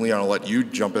 and Leon, I'll let you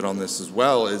jump in on this as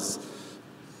well, is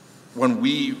when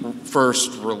we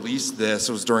first released this,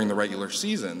 it was during the regular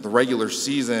season. The regular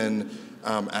season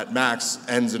at max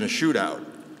ends in a shootout.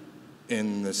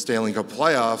 In the Stanley Cup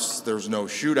playoffs, there's no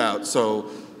shootout,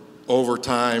 so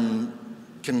overtime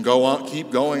can go on, keep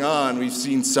going on. We've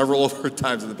seen several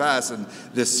overtimes in the past, and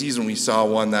this season we saw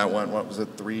one that went, what was it,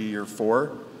 3 or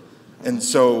 4? And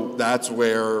so that's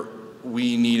where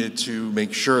we needed to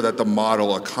make sure that the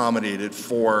model accommodated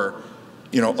for,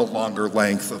 a longer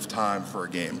length of time for a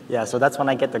game. Yeah, so that's when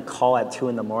I get the call at 2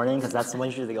 in the morning, because that's when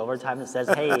usually the overtime that says,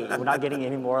 hey, we're not getting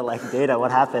any more data,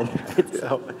 what happened? Right?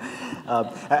 So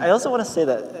I also want to say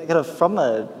that kind of from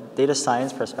a data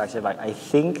science perspective, I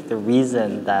think the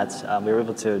reason that we were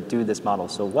able to do this model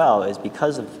so well is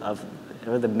because of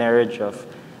the marriage of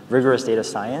rigorous data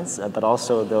science, but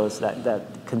also that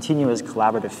continuous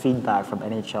collaborative feedback from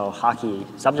NHL hockey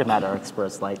subject matter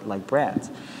experts like Brant.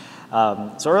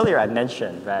 So earlier I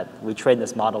mentioned that we trained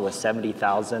this model with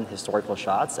 70,000 historical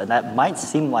shots, and that might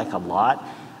seem like a lot,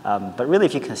 but really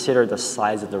if you consider the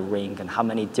size of the rink and how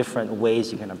many different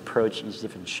ways you can approach each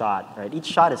different shot, right? Each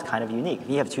shot is kind of unique. If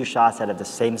you have 2 shots that have the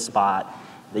same spot,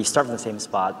 they start from the same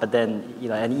spot, but then,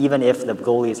 and even if the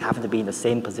goalies happen to be in the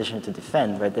same position to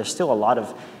defend, right, there's still a lot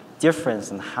of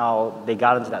difference in how they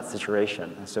got into that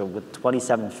situation. And so with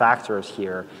 27 factors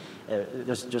here,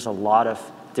 there's just a lot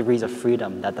of degrees of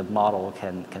freedom that the model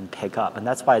can pick up. And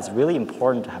that's why it's really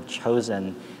important to have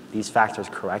chosen these factors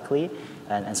correctly.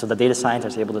 And so the data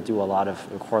scientists are able to do a lot of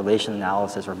correlation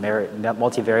analysis or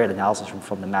multivariate analysis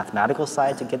from the mathematical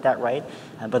side to get that right.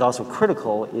 But also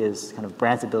critical is kind of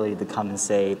Brant's ability to come and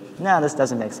say, no, this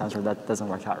doesn't make sense or that doesn't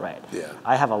work out right. Yeah.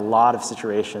 I have a lot of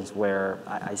situations where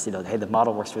I see, hey, the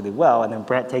model works really well, and then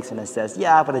Brant takes it and says,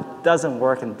 yeah, but it doesn't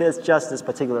work in this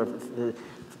particular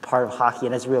part of hockey,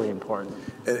 and it's really important.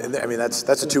 And I mean, that's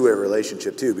a two-way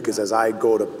relationship too, because as I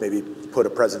go to maybe put a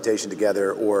presentation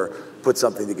together or put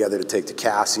something together to take to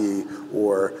Cassie,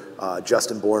 or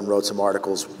Justin Bourne wrote some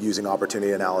articles using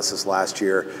opportunity analysis last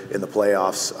year in the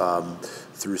playoffs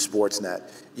through Sportsnet,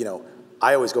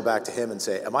 I always go back to him and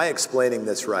say, am I explaining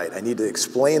this right? I need to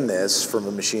explain this from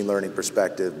a machine learning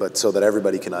perspective, but so that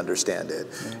everybody can understand it.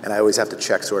 Mm-hmm. And I always have to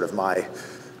check sort of my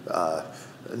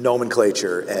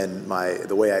nomenclature and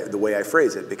the way I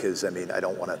phrase it, because I mean I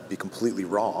don't want to be completely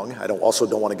wrong. I also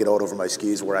don't want to get out over my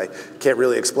skis where I can't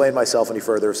really explain myself any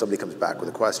further if somebody comes back with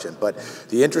a question. But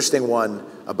the interesting one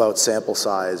about sample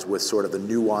size with sort of the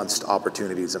nuanced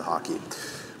opportunities in hockey,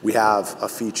 we have a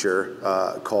feature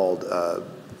called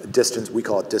distance. We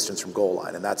call it distance from goal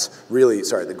line, and that's really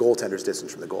the goaltender's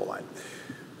distance from the goal line.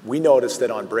 We noticed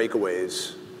that on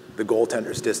breakaways, the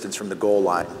goaltender's distance from the goal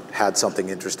line had something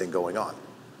interesting going on.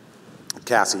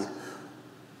 Cassie,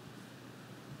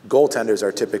 goaltenders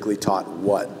are typically taught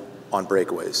what on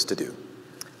breakaways to do?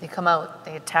 They come out,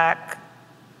 they attack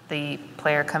the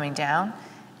player coming down,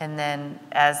 and then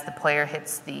as the player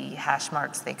hits the hash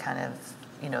marks, they kind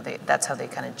of, that's how they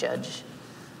kind of judge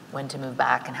when to move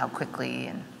back and how quickly.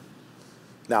 And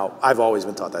now, I've always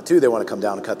been taught that too. They want to come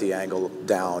down and cut the angle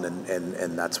down,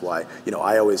 and that's why,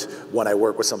 I always, when I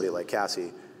work with somebody like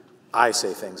Cassie, I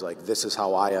say things like, this is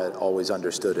how I always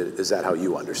understood it. Is that how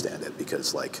you understand it?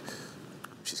 Because,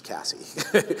 she's Cassie.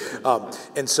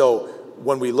 And so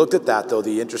when we looked at that, though,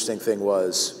 the interesting thing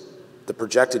was the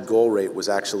projected goal rate was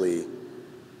actually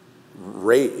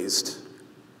raised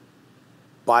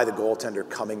by the goaltender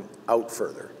coming out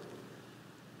further.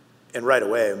 And right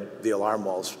away, the alarm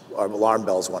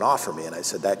bells went off for me, and I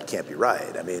said, that can't be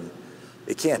right. I mean,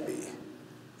 it can't be.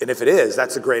 And if it is,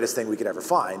 that's the greatest thing we could ever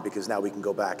find, because now we can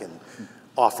go back and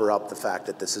offer up the fact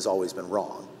that this has always been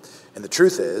wrong. And the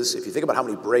truth is, if you think about how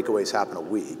many breakaways happen a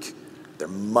week, there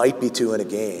might be 2 in a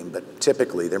game, but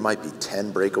typically there might be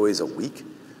 10 breakaways a week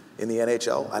in the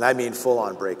NHL. And I mean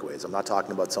full-on breakaways. I'm not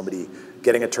talking about somebody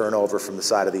getting a turnover from the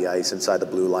side of the ice inside the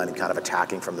blue line and kind of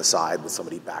attacking from the side with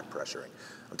somebody back pressuring.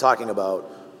 I'm talking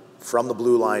about from the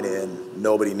blue line in,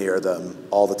 nobody near them,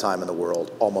 all the time in the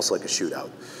world, almost like a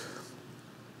shootout.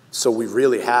 So we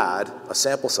really had a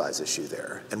sample size issue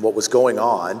there. And what was going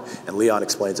on, and Leon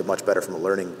explains it much better from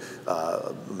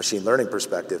a machine learning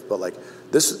perspective, but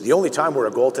the only time where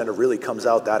a goaltender really comes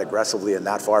out that aggressively and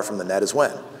that far from the net is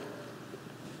when?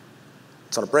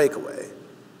 It's on a breakaway.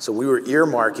 So we were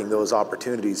earmarking those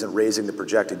opportunities and raising the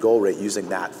projected goal rate using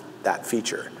that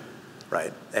feature,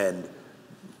 right? And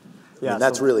yeah,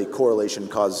 that's really correlation,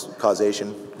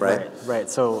 causation, right? Right.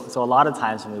 So a lot of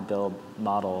times when we build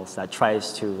models that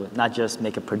tries to not just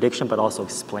make a prediction, but also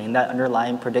explain that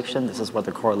underlying prediction, this is where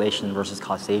the correlation versus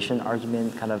causation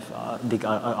argument kind of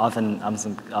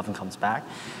often comes back.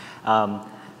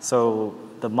 So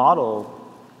the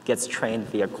model gets trained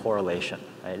via correlation.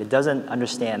 Right? It doesn't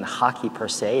understand hockey per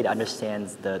se, it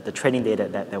understands the training data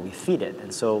that we feed it.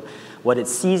 And so what it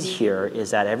sees here is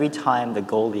that every time the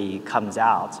goalie comes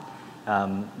out,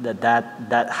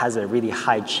 that has a really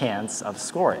high chance of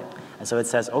scoring. And so it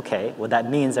says, okay, well that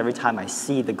means every time I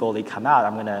see the goalie come out,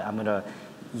 I'm gonna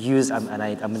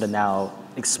now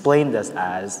explain this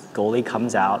as goalie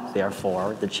comes out,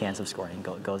 therefore the chance of scoring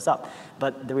goes up.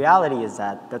 But the reality is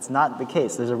that that's not the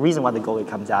case. There's a reason why the goalie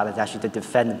comes out. It's actually to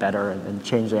defend better and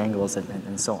change angles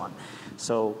and so on.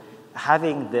 So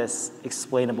having this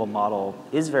explainable model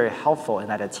is very helpful in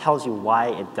that it tells you why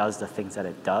it does the things that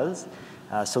it does,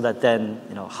 so that then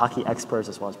hockey experts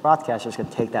as well as broadcasters can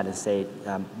take that and say,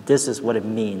 this is what it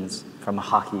means from a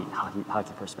hockey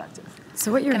perspective.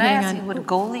 So what you're Can I hitting ask you, on? would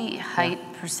goalie height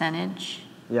percentage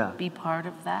be part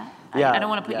of that? Yeah, I don't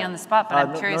want to put you on the spot, but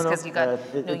I'm curious because you got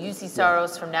UC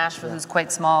Saros from Nashville, who's quite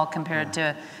small compared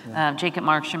to Jacob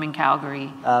Markstrom in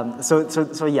Calgary.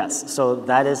 So yes, so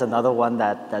that is another one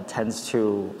that tends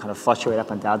to kind of fluctuate up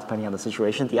and down depending on the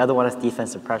situation. The other one is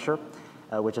defensive pressure,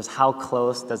 which is how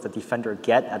close does the defender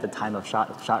get at the time of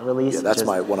shot release. Yeah, that's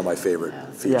one of my favorite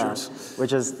features. Yeah,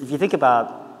 which is, if you think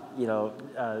about a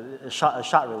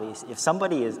shot release, if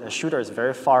a shooter is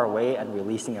very far away and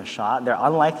releasing a shot, they're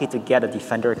unlikely to get a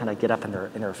defender kind of get up in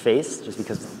their face just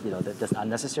because that's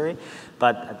unnecessary.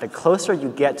 But the closer you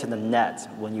get to the net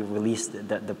when you release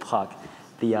the puck,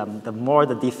 the more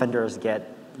the defenders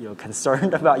get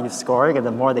concerned about you scoring, and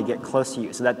the more they get close to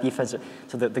you. So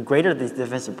the greater the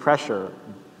defensive pressure,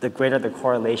 the greater the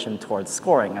correlation towards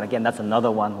scoring. And again, that's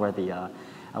another one where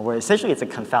essentially it's a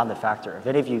confounded factor. If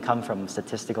any of you come from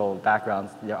statistical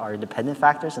backgrounds, there are independent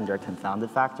factors and there are confounded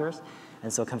factors.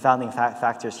 And so confounding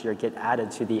factors here get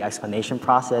added to the explanation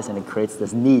process, and it creates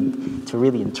this need to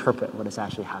really interpret what is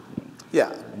actually happening.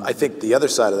 Yeah, I think the other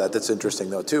side of that's interesting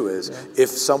though too, is if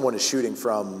someone is shooting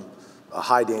from a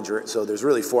high danger, so there's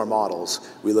really 4 models.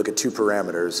 We look at 2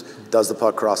 parameters. Does the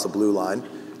puck cross the blue line?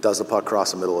 Does the puck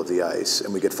cross the middle of the ice?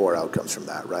 And we get 4 outcomes from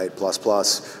that, right? Plus,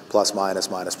 plus, plus, minus,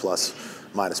 minus, plus,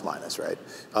 minus, minus, right?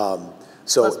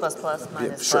 Plus, plus, plus,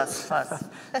 minus, sure. plus, plus.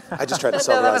 I just tried to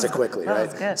summarize it quickly, right?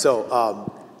 That was good. So,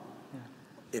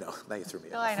 now you threw me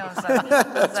No, off. I know, I'm sorry.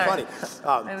 That's Sorry.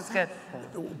 funny. It was good.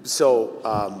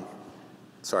 So,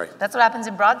 sorry. That's what happens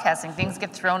in broadcasting. Things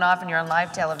get thrown off and you're on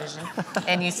live television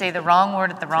and you say the wrong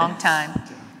word at the wrong time.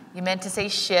 You meant to say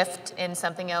shift and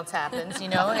something else happens,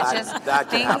 It's just that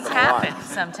can things happen happen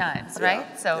sometimes,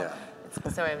 right? So,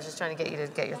 sorry, I was just trying to get you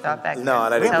to get your thought back. No,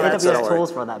 and I didn't Tell get us. AWS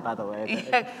tools for that, by the way.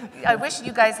 Yeah, I wish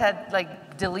you guys had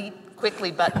delete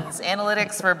quickly buttons,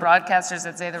 analytics for broadcasters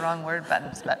that say the wrong word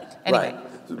buttons. But anyway.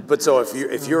 Right. But so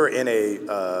if you're in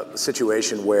a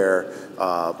situation where,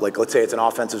 let's say it's an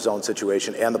offensive zone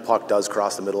situation and the puck does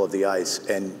cross the middle of the ice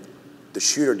and the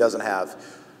shooter doesn't have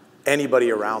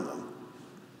anybody around them,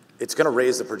 it's going to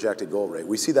raise the projected goal rate.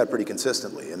 We see that pretty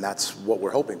consistently, and that's what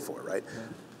we're hoping for, right? Yeah.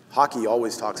 Hockey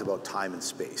always talks about time and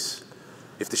space.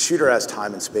 If the shooter has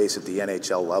time and space at the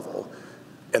NHL level,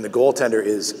 and the goaltender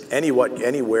is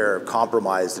anywhere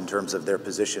compromised in terms of their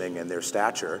positioning and their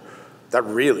stature, that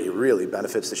really, really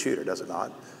benefits the shooter, does it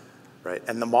not? Right?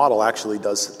 And the model actually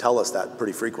does tell us that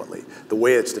pretty frequently. The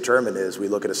way it's determined is we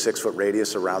look at a 6-foot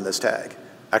radius around this tag.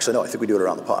 Actually, no, I think we do it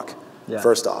around the puck,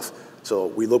 first off. So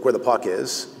we look where the puck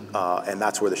is, and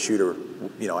that's where the shooter,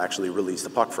 actually released the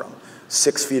puck from.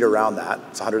 6 feet around that,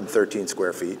 it's 113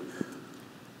 square feet.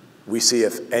 We see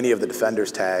if any of the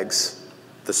defenders' tags,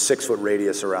 the 6-foot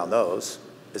radius around those,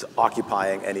 is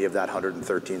occupying any of that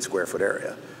 113 square foot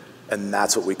area. And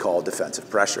that's what we call defensive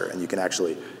pressure. And you can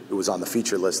actually, it was on the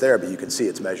feature list there, but you can see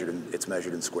it's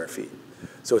measured in square feet.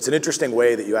 So it's an interesting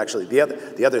way that you actually,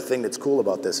 the other thing that's cool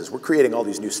about this is we're creating all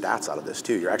these new stats out of this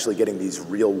too. You're actually getting these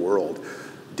real world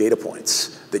data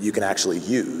points that you can actually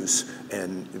use,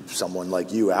 and someone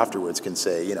like you afterwards can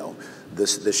say,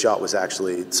 this shot was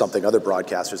actually something other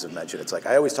broadcasters have mentioned. It's like,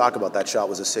 I always talk about that shot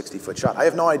was a 60-foot shot. I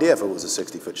have no idea if it was a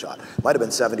 60-foot shot. It might have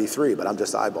been 73, but I'm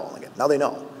just eyeballing it. Now they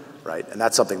know, right? And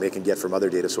that's something they can get from other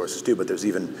data sources too, but there's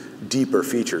even deeper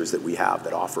features that we have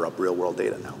that offer up real world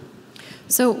data now.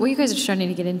 So what you guys are starting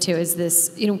to get into is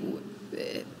this,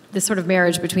 this sort of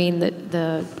marriage between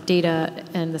the data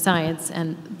and the science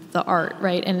and the art,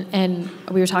 right? And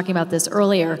we were talking about this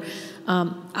earlier.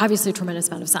 Obviously, a tremendous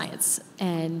amount of science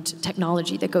and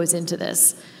technology that goes into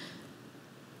this.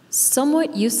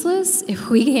 Somewhat useless if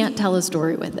we can't tell a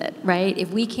story with it, right?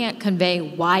 If we can't convey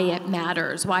why it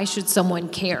matters, why should someone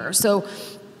care? So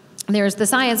there's the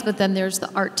science, but then there's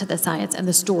the art to the science and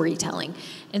the storytelling.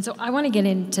 And so I want to get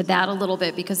into that a little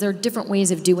bit because there are different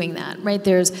ways of doing that, right?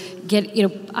 There's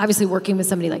obviously working with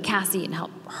somebody like Cassie and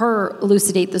help her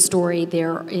elucidate the story.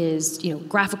 There is,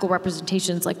 graphical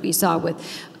representations like we saw with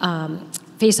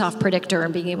face-off predictor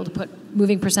and being able to put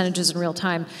moving percentages in real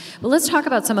time. But let's talk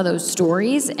about some of those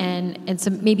stories and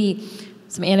some maybe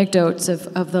some anecdotes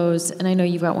of those. And I know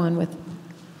you've got one with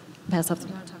pass off.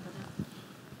 You want to talk about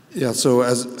that? Yeah, so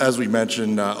as we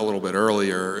mentioned a little bit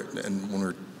earlier, and when we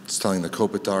were telling the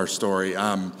Kopitar story,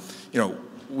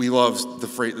 we love the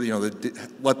phrase,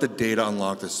 let the data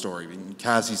unlock the story. I mean,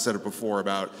 Cassie said it before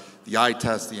about the eye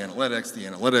test, the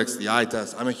analytics, the eye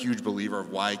test. I'm a huge believer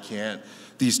of why can't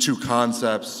these two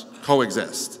concepts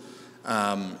coexist.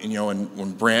 And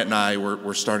when Brant and I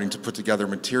were starting to put together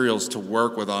materials to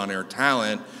work with on-air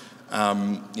talent,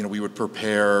 we would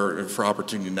prepare for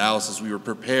opportunity analysis. We would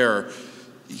prepare,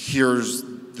 here's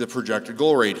the projected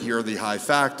goal rate, here are the high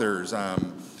factors.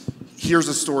 Here's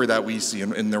a story that we see,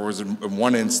 and there was in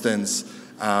one instance,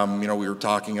 we were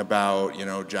talking about,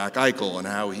 Jack Eichel and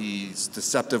how he's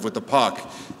deceptive with the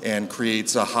puck and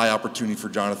creates a high opportunity for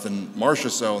Jonathan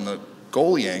Marchessault and the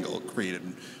goalie angle created.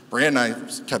 Brand and I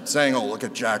kept saying, oh, look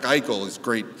at Jack Eichel, he's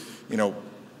great,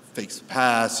 fakes a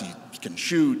pass, he can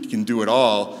shoot, he can do it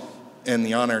all. And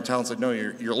the on-air talent said, no,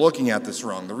 you're looking at this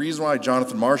wrong. The reason why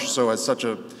Jonathan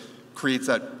Marchessault creates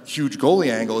that huge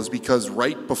goalie angle is because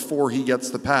right before he gets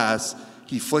the pass,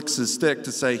 he flicks his stick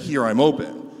to say, here, I'm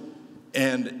open.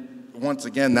 And once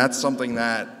again, that's something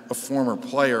that a former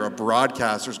player, a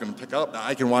broadcaster is going to pick up. Now,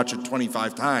 I can watch it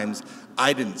 25 times.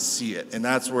 I didn't see it. And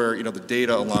that's where, the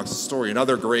data unlocks the story.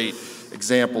 Another great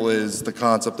example is the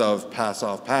concept of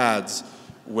pass-off pads,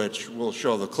 which we'll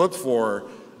show the clip for.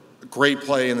 Great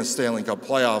play in the Stanley Cup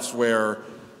playoffs where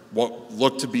what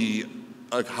looked to be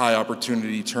a high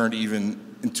opportunity turned even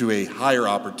into a higher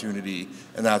opportunity,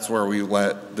 and that's where we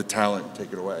let the talent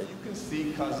take it away. You can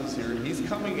see Cousins here. He's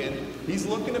coming in. He's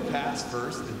looking to pass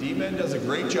first. The D-man does a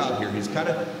great job here. He's got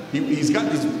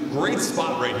this great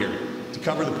spot right here to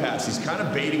cover the pass. He's kind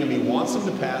of baiting him. He wants him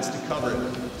to pass to cover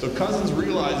it. So Cousins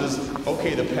realizes,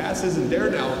 okay, the pass isn't there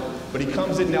now, but he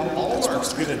comes in now.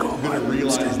 Allmark's gonna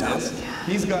realize this.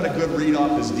 He's got a good read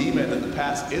off his D-man that the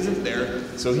pass isn't there,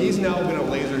 so he's now gonna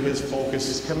laser his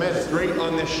focus straight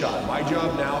on this shot. My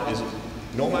job now is,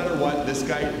 no matter what, this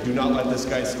guy, do not let this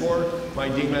guy score. My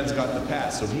D-man's got the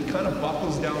pass. So he kind of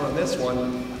buckles down on this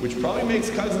one, which probably makes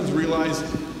Cousins realize,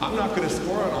 I'm not gonna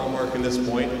score on Allmark in this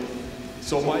point.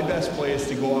 So my best play is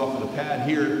to go off of the pad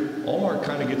here. Allmark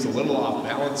kind of gets a little off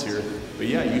balance here. But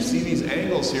yeah, you see these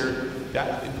angles here.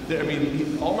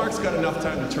 Allmark's got enough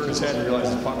time to turn his head and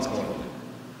realize the puck's going away.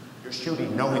 You're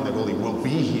shooting knowing the goalie will be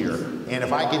here. And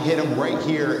if I can hit him right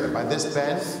here by this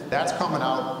bend, that's coming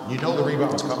out. You know the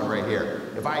rebound's coming right here.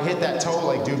 If I hit that toe,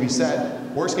 like Doobie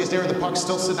said, worst case there, the puck's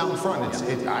still sitting out in front.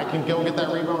 I can go get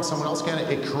that rebound, someone else can.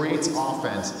 It creates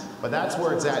offense. But that's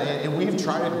where it's at. And we've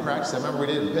tried it in practice. I remember we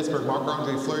did it in Pittsburgh,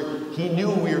 Marc-Andre Fleury. He knew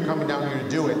we were coming down here to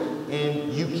do it.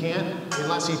 And you can't,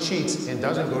 unless he cheats and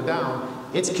doesn't go down,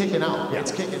 it's kicking out.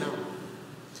 It's kicking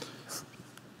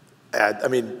out.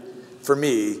 For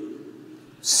me,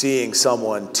 seeing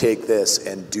someone take this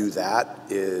and do that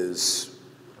is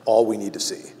all we need to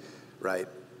see, right?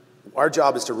 Our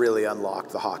job is to really unlock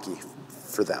the hockey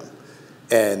for them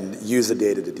and use the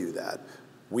data to do that.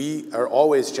 We are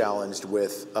always challenged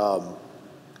with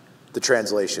the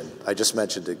translation. I just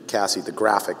mentioned to Cassie the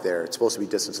graphic there. It's supposed to be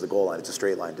distance to the goal line. It's a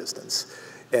straight line distance.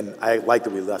 And I like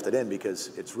that we left it in because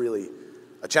it's really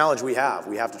a challenge we have.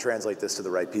 We have to translate this to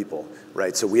the right people,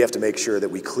 right? So we have to make sure that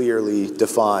we clearly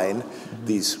define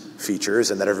these features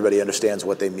and that everybody understands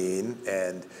what they mean.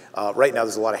 And right now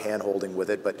there's a lot of hand-holding with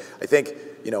it, but I think,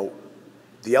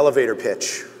 the elevator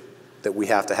pitch that we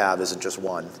have to have isn't just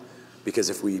one, because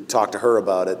if we talk to her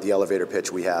about it, the elevator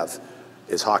pitch we have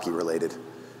is hockey related.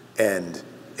 And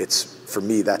for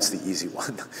me, that's the easy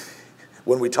one.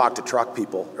 When we talk to truck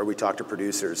people or we talk to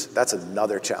producers, that's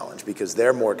another challenge because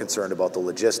they're more concerned about the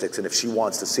logistics. And if she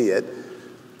wants to see it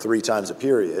 3 times a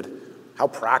period, how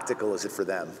practical is it for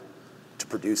them to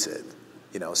produce it?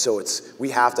 So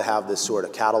we have to have this sort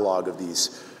of catalog of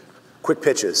these quick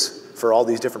pitches for all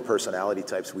these different personality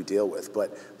types we deal with.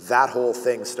 But that whole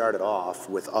thing started off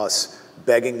with us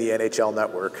begging the NHL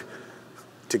network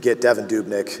to get Devin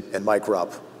Dubnyk and Mike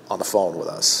Rupp on the phone with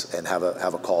us and have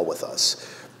a call with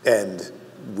us. And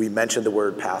we mentioned the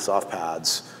word pass-off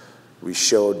pads. We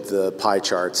showed the pie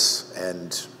charts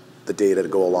and the data to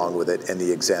go along with it and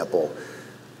the example.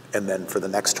 And then for the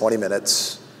next 20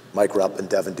 minutes, Mike Rupp and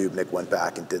Devin Dubnyk went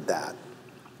back and did that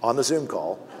on the Zoom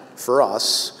call for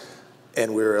us.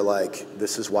 And we were like,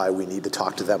 this is why we need to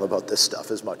talk to them about this stuff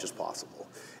as much as possible.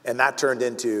 And that turned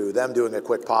into them doing a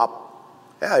quick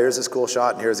pop. Yeah, here's this cool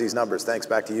shot and here's these numbers. Thanks,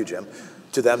 back to you, Jim.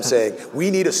 To them saying,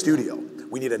 we need a studio.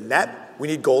 We need a net. We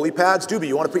need goalie pads. Doobie,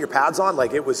 you want to put your pads on?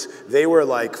 They were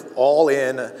like all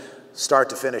in, start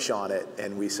to finish on it.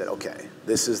 And we said, okay,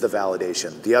 this is the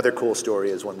validation. The other cool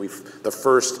story is when the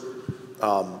first,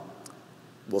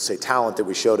 we'll say talent that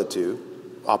we showed it to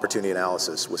opportunity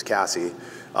analysis was Cassie,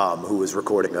 who was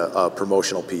recording a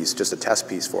promotional piece, just a test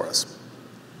piece for us.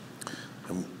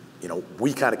 And, you know,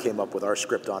 we kind of came up with our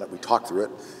script on it. We talked through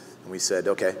it, and we said,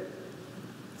 okay,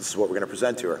 this is what we're going to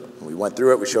present to her. And we went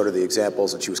through it. We showed her the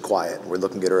examples, and she was quiet. And we're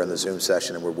looking at her in the Zoom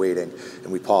session, and we're waiting,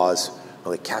 and we pause.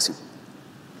 We're like, Cassie,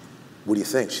 what do you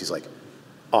think? She's like,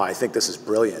 oh, I think this is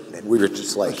brilliant. And we were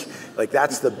just like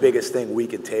that's the biggest thing we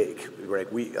can take. We're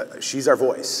like, she's our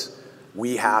voice.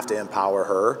 We have to empower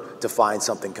her to find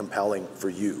something compelling for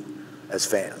you as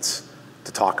fans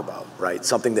to talk about, right?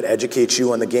 Something that educates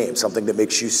you on the game, something that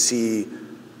makes you see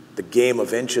the game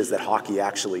of inches that hockey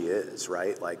actually is,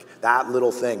 right? Like that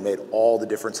little thing made all the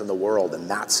difference in the world, and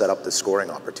that set up the scoring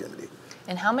opportunity.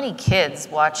 And how many kids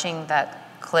watching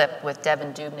that clip with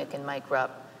Devin Dubnyk and Mike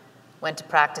Rupp went to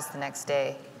practice the next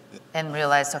day and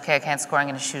realized, okay, I can't score, I'm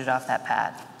going to shoot it off that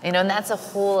pad. You know, and that's a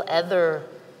whole other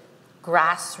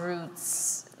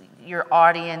grassroots, your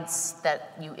audience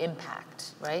that you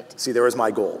impact, right? See, there was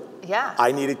my goal. Yeah.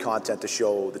 I needed content to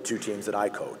show the two teams that I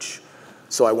coach.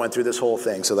 So I went through this whole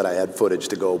thing so that I had footage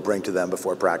to go bring to them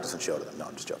before practice and show to them. No,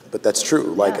 I'm just joking. But that's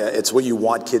true. Like, it's what you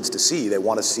want kids to see. They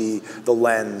want to see the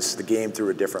lens, the game through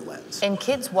a different lens. And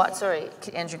kids watch, sorry,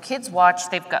 Andrew, kids watch,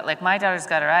 they've got, like my daughter's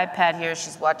got her iPad here,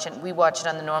 she's watching, we watch it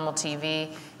on the normal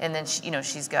TV, and then, she, you know,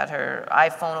 she's got her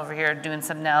iPhone over here doing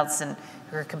something else, and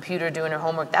her computer doing her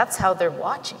homework. That's how they're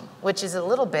watching, which is a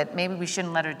little bit, maybe we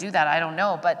shouldn't let her do that, I don't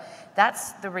know, but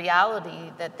that's the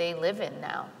reality that they live in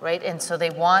now, right? And so they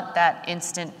want that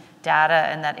instant data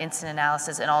and that instant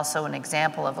analysis, and also an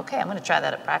example of, okay, I'm going to try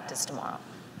that at practice tomorrow,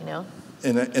 you know?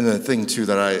 And the thing, too,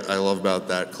 that I love about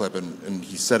that clip, and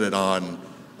he said it on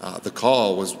the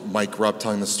call, was Mike Rupp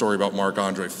telling the story about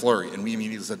Marc-Andre Fleury. And we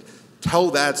immediately said, tell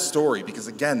that story, because,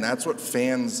 again, that's what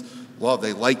fans love.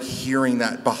 They like hearing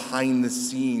that behind the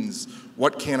scenes.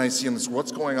 What can I see in this?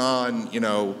 What's going on, you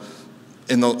know,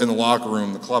 in the locker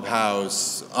room, the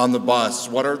clubhouse, on the bus?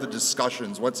 What are the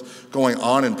discussions? What's going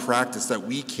on in practice that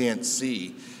we can't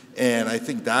see? And I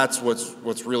think that's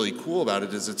what's really cool about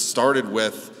it, is it started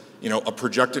with, you know, a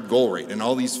projected goal rate and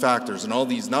all these factors and all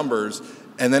these numbers,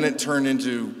 and then it turned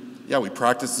into, yeah, we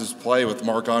practiced this play with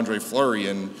Marc-Andre Fleury,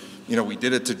 and, you know, we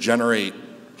did it to generate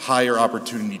higher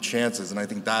opportunity chances. And I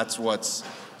think that's what's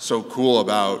so cool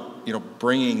about, you know,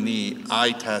 bringing the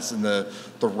eye test and the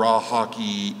raw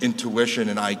hockey intuition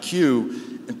and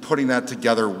IQ and putting that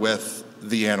together with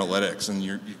the analytics. And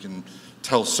you can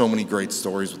tell so many great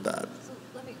stories with that. So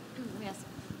let me ask.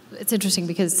 It's interesting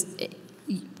because,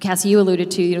 Cassie, you alluded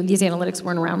to, you know, these analytics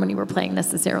weren't around when you were playing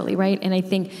necessarily, right? And I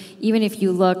think even if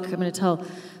you look, I'm going to tell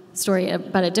a story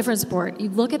about a different sport. You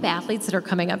look at the athletes that are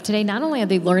coming up today, not only are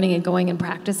they learning and going and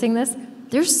practicing this,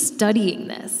 they're studying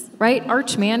this, right?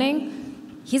 Arch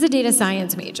Manning, he's a data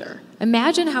science major.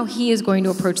 Imagine how he is going to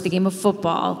approach the game of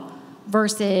football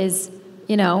versus,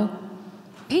 you know,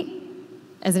 paint,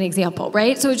 as an example,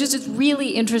 right? So it's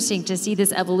really interesting to see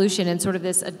this evolution and sort of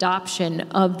this adoption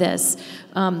of this.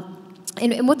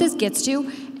 And what this gets to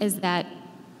is that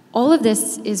all of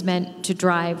this is meant to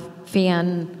drive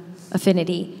fan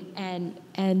affinity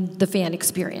and the fan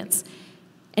experience.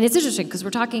 And it's interesting because we're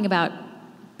talking about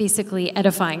basically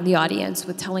edifying the audience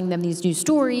with telling them these new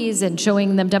stories and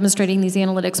showing them, demonstrating these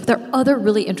analytics. But there are other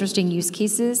really interesting use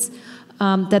cases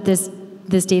that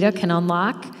this data can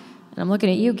unlock. And I'm looking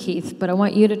at you, Keith, but I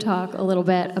want you to talk a little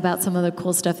bit about some of the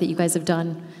cool stuff that you guys have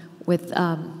done with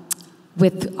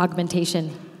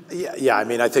augmentation. Yeah. I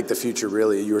mean, I think the future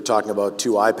really, you were talking about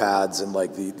two iPads and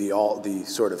like the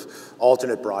sort of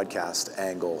alternate broadcast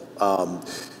angle.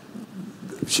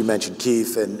 She mentioned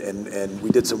Keith, and we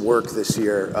did some work this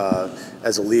year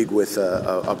as a league with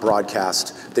a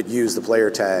broadcast that used the player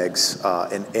tags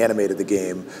and animated the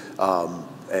game.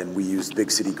 And we used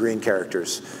Big City Green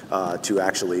characters to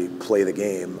actually play the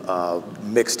game,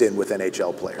 mixed in with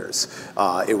NHL players.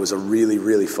 It was a really,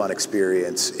 really fun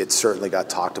experience. It certainly got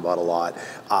talked about a lot.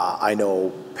 I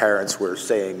know parents were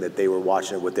saying that they were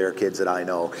watching it with their kids that I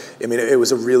know. I mean, it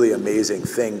was a really amazing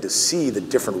thing to see the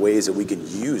different ways that we can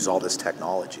use all this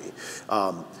technology.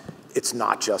 It's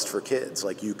not just for kids.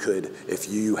 Like you could, if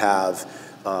you have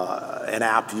an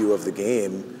app view of the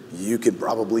game, you could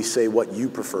probably say what you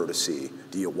prefer to see.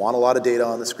 Do you want a lot of data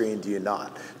on the screen? Do you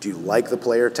not? Do you like the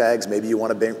player tags? Maybe you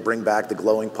want to bring back the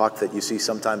glowing puck that you see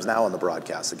sometimes now on the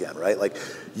broadcast again, right? Like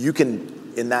you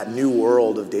can, in that new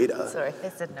world of data. Sorry, I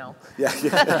said no. Yeah.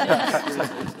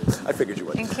 I figured you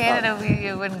would. In Canada,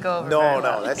 you wouldn't go over No, very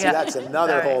well. that's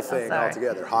another whole thing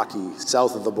altogether. Hockey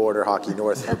south of the border, hockey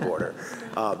north of the border.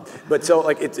 But so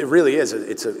like it really is.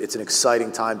 It's an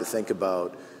exciting time to think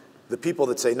about the people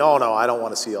that say, no, I don't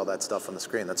want to see all that stuff on the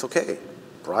screen. That's okay.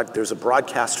 there's a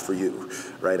broadcast for you,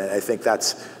 right? And I think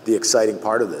that's the exciting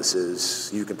part of this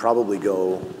is you can probably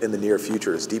go in the near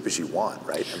future as deep as you want,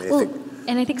 right? I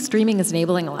mean, I think streaming is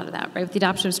enabling a lot of that, right? With the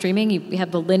adoption of streaming, you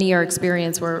have the linear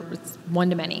experience where it's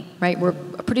one-to-many, right? We're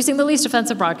producing the least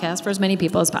offensive broadcast for as many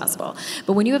people as possible.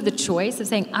 But when you have the choice of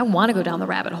saying, I want to go down the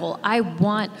rabbit hole, I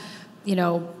want,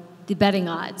 the betting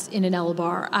odds in an L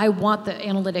bar, I want the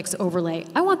analytics overlay,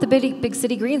 I want the big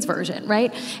city greens version,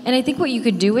 right? And I think what you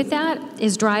could do with that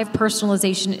is drive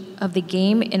personalization of the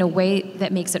game in a way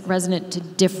that makes it resonant to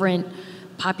different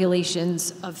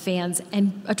populations of fans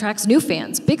and attracts new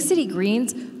fans. Big City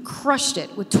Greens crushed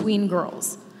it with tween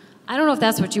girls. I don't know if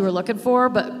that's what you were looking for,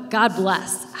 but God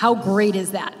bless. How great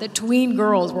is that? That tween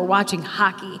girls were watching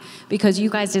hockey because you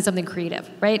guys did something creative,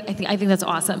 right? I think that's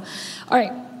awesome. All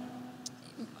right.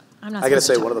 I got to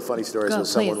say, one of the funny stories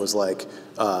was someone was like,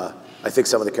 I think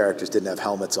some of the characters didn't have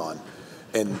helmets on.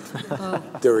 And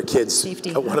there were kids.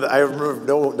 Safety. I remember,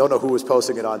 don't know who was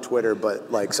posting it on Twitter,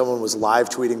 but like someone was live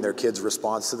tweeting their kid's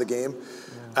response to the game.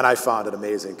 Yeah. And I found it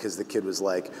amazing because the kid was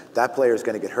like, that player's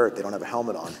going to get hurt. They don't have a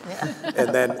helmet on. Yeah.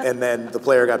 and then the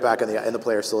player got back and the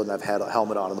player still didn't have a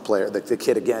helmet on. And the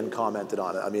kid again commented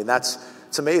on it. I mean,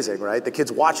 it's amazing, right? The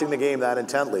kid's watching the game that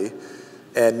intently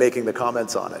and making the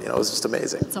comments on it. It was just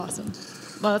amazing. It's awesome.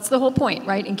 Well, that's the whole point,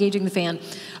 right? Engaging the fan.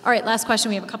 All right, last question.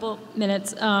 We have a couple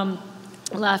minutes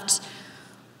left.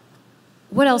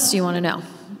 What else do you want to know?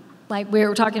 Like we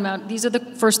were talking about, these are the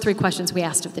first three questions we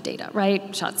asked of the data,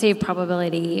 right? Shot save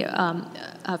probability,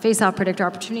 face-off predictor,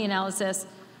 opportunity analysis.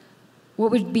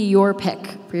 What would be your pick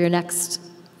for your next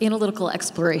analytical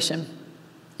exploration?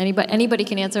 Anybody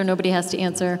can answer, nobody has to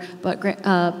answer, but Brent,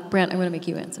 I'm going to make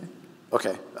you answer.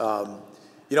 Okay.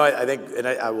 I think, and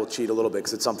I will cheat a little bit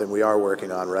because it's something we are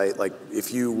working on, right? Like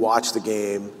if you watch the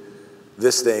game,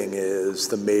 this thing is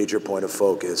the major point of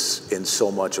focus in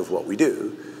so much of what we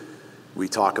do. We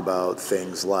talk about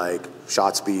things like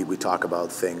shot speed. We talk about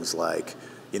things like,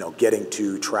 getting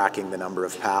to tracking the number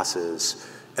of passes.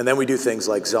 And then we do things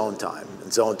like zone time.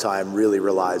 And zone time really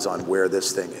relies on where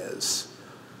this thing is.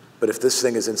 But if this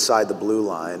thing is inside the blue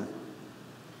line,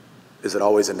 is it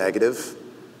always a negative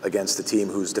against the team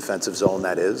whose defensive zone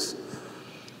that is?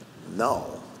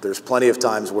 No. There's plenty of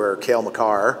times where Cale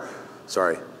Makar,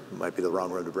 might be the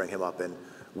wrong room to bring him up in,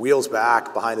 wheels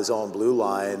back behind his own blue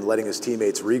line, letting his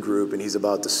teammates regroup, and he's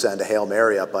about to send a Hail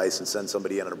Mary up ice and send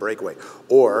somebody in on a breakaway.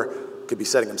 Or could be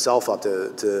setting himself up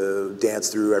to dance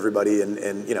through everybody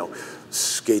and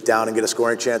skate down and get a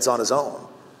scoring chance on his own.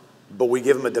 But we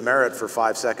give him a demerit for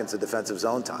 5 seconds of defensive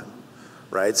zone time,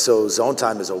 right? So zone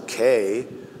time is okay,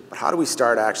 but how do we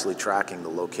start actually tracking the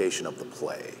location of the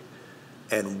play?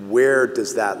 And where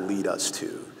does that lead us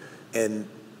to? And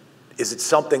is it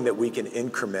something that we can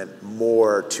increment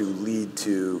more to lead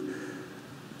to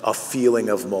a feeling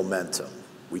of momentum?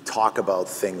 We talk about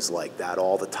things like that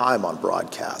all the time on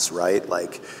broadcasts, right?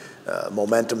 Like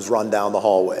momentum's run down the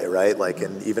hallway, right? Like,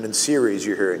 and even in series,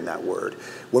 you're hearing that word.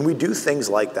 When we do things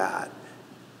like that,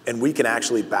 and we can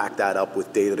actually back that up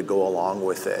with data to go along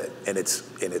with it, and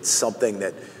it's something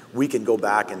that we can go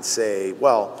back and say,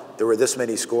 well, there were this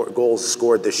many goals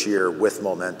scored this year with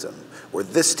momentum, or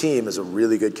this team is a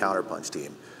really good counterpunch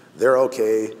team. They're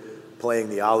okay playing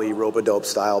the Ali rope-a-dope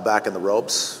style back in the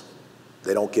ropes.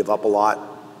 They don't give up a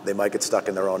lot. They might get stuck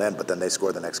in their own end, but then they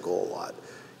score the next goal a lot.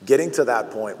 Getting to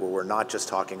that point where we're not just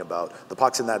talking about the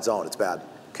puck's in that zone, it's bad.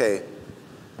 Okay,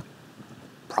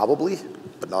 probably,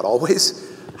 but not always.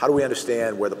 How do we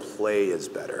understand where the play is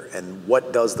better, and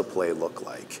what does the play look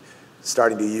like?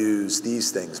 Starting to use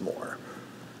these things more,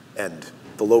 and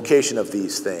the location of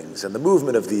these things, and the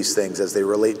movement of these things as they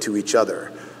relate to each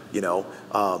other, and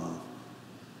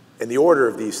the order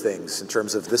of these things in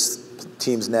terms of this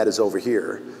team's net is over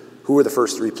here. Who are the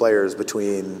first three players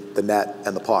between the net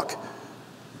and the puck?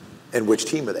 And which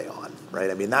team are they on, right?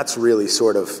 I mean, that's really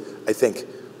sort of, I think,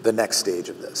 the next stage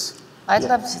of this. I'd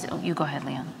love to, you go ahead,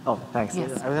 Leon. Oh, thanks.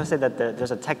 Yes. I was going to say that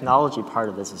there's a technology part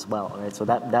of this as well, right? So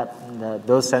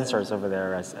those sensors over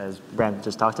there, as Brent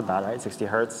just talked about, right, 60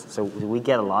 hertz. So we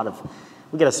get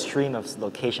a stream of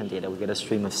location data, we get a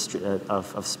stream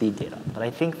of speed data. But I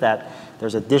think that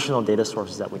there's additional data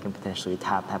sources that we can potentially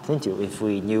tap into if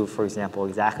we knew, for example,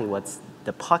 exactly what's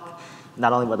the puck,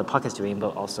 not only what the puck is doing,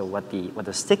 but also what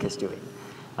the stick is doing.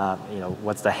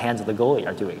 What's the hands of the goalie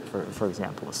are doing, for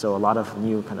example. So a lot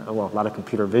of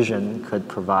computer vision could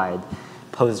provide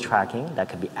pose tracking that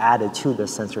could be added to the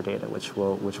sensor data, which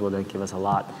will then give us a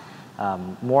lot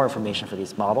more information for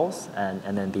these models,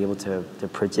 and then be able to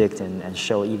predict and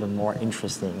show even more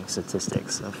interesting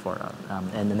statistics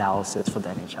and analysis for the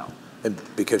NHL. And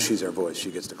because she's our voice, she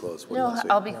gets to close. What do you No, want to say?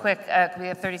 I'll be quick. We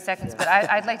have 30 seconds, but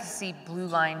I'd like to see blue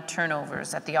line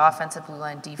turnovers at the offensive blue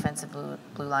line, defensive blue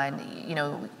line. You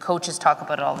know, coaches talk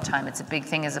about it all the time. It's a big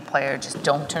thing as a player. Just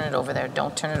don't turn it over there.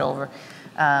 Don't turn it over.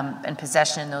 And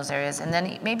possession in those areas. And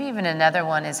then maybe even another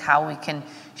one is how we can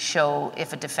show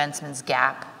if a defenseman's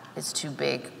gap is too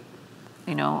big.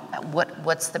 You know,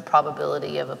 what's the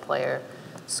probability of a player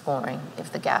scoring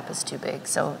if the gap is too big?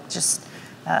 So just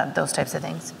those types of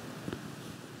things.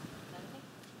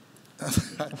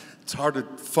 It's hard to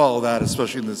follow that,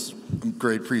 especially in this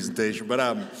great presentation. But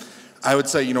I would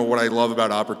say, you know, what I love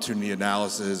about opportunity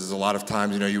analysis is a lot of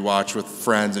times, you know, you watch with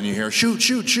friends and you hear, shoot,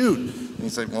 shoot, shoot. And you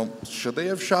say, well, should they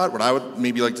have shot? What I would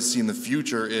maybe like to see in the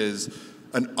future is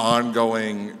an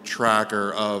ongoing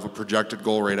tracker of a projected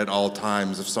goal rate at all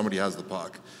times if somebody has the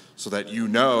puck. So that you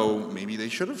know, maybe they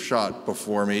should have shot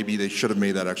before, maybe they should have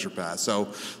made that extra pass.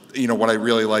 So, you know, what I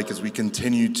really like is we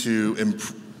continue to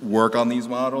work on these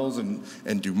models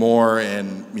and do more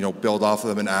and, you know, build off of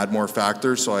them and add more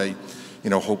factors. So I, you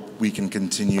know, hope we can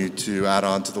continue to add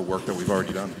on to the work that we've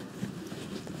already done.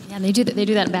 Yeah, and they do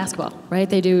that in basketball, right?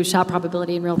 They do shot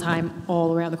probability in real time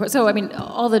all around the court. So I mean,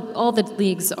 all the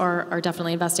leagues are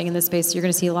definitely investing in this space. You're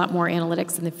going to see a lot more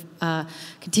analytics and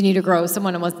continue to grow.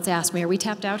 Someone once asked me, "Are we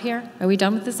tapped out here? Are we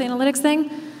done with this analytics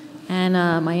thing?" And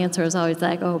my answer is always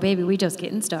like, "Oh, baby, we just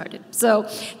getting started." So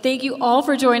thank you all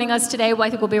for joining us today. Well, I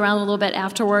think we'll be around a little bit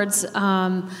afterwards,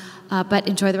 but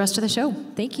enjoy the rest of the show.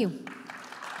 Thank you.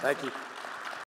 Thank you.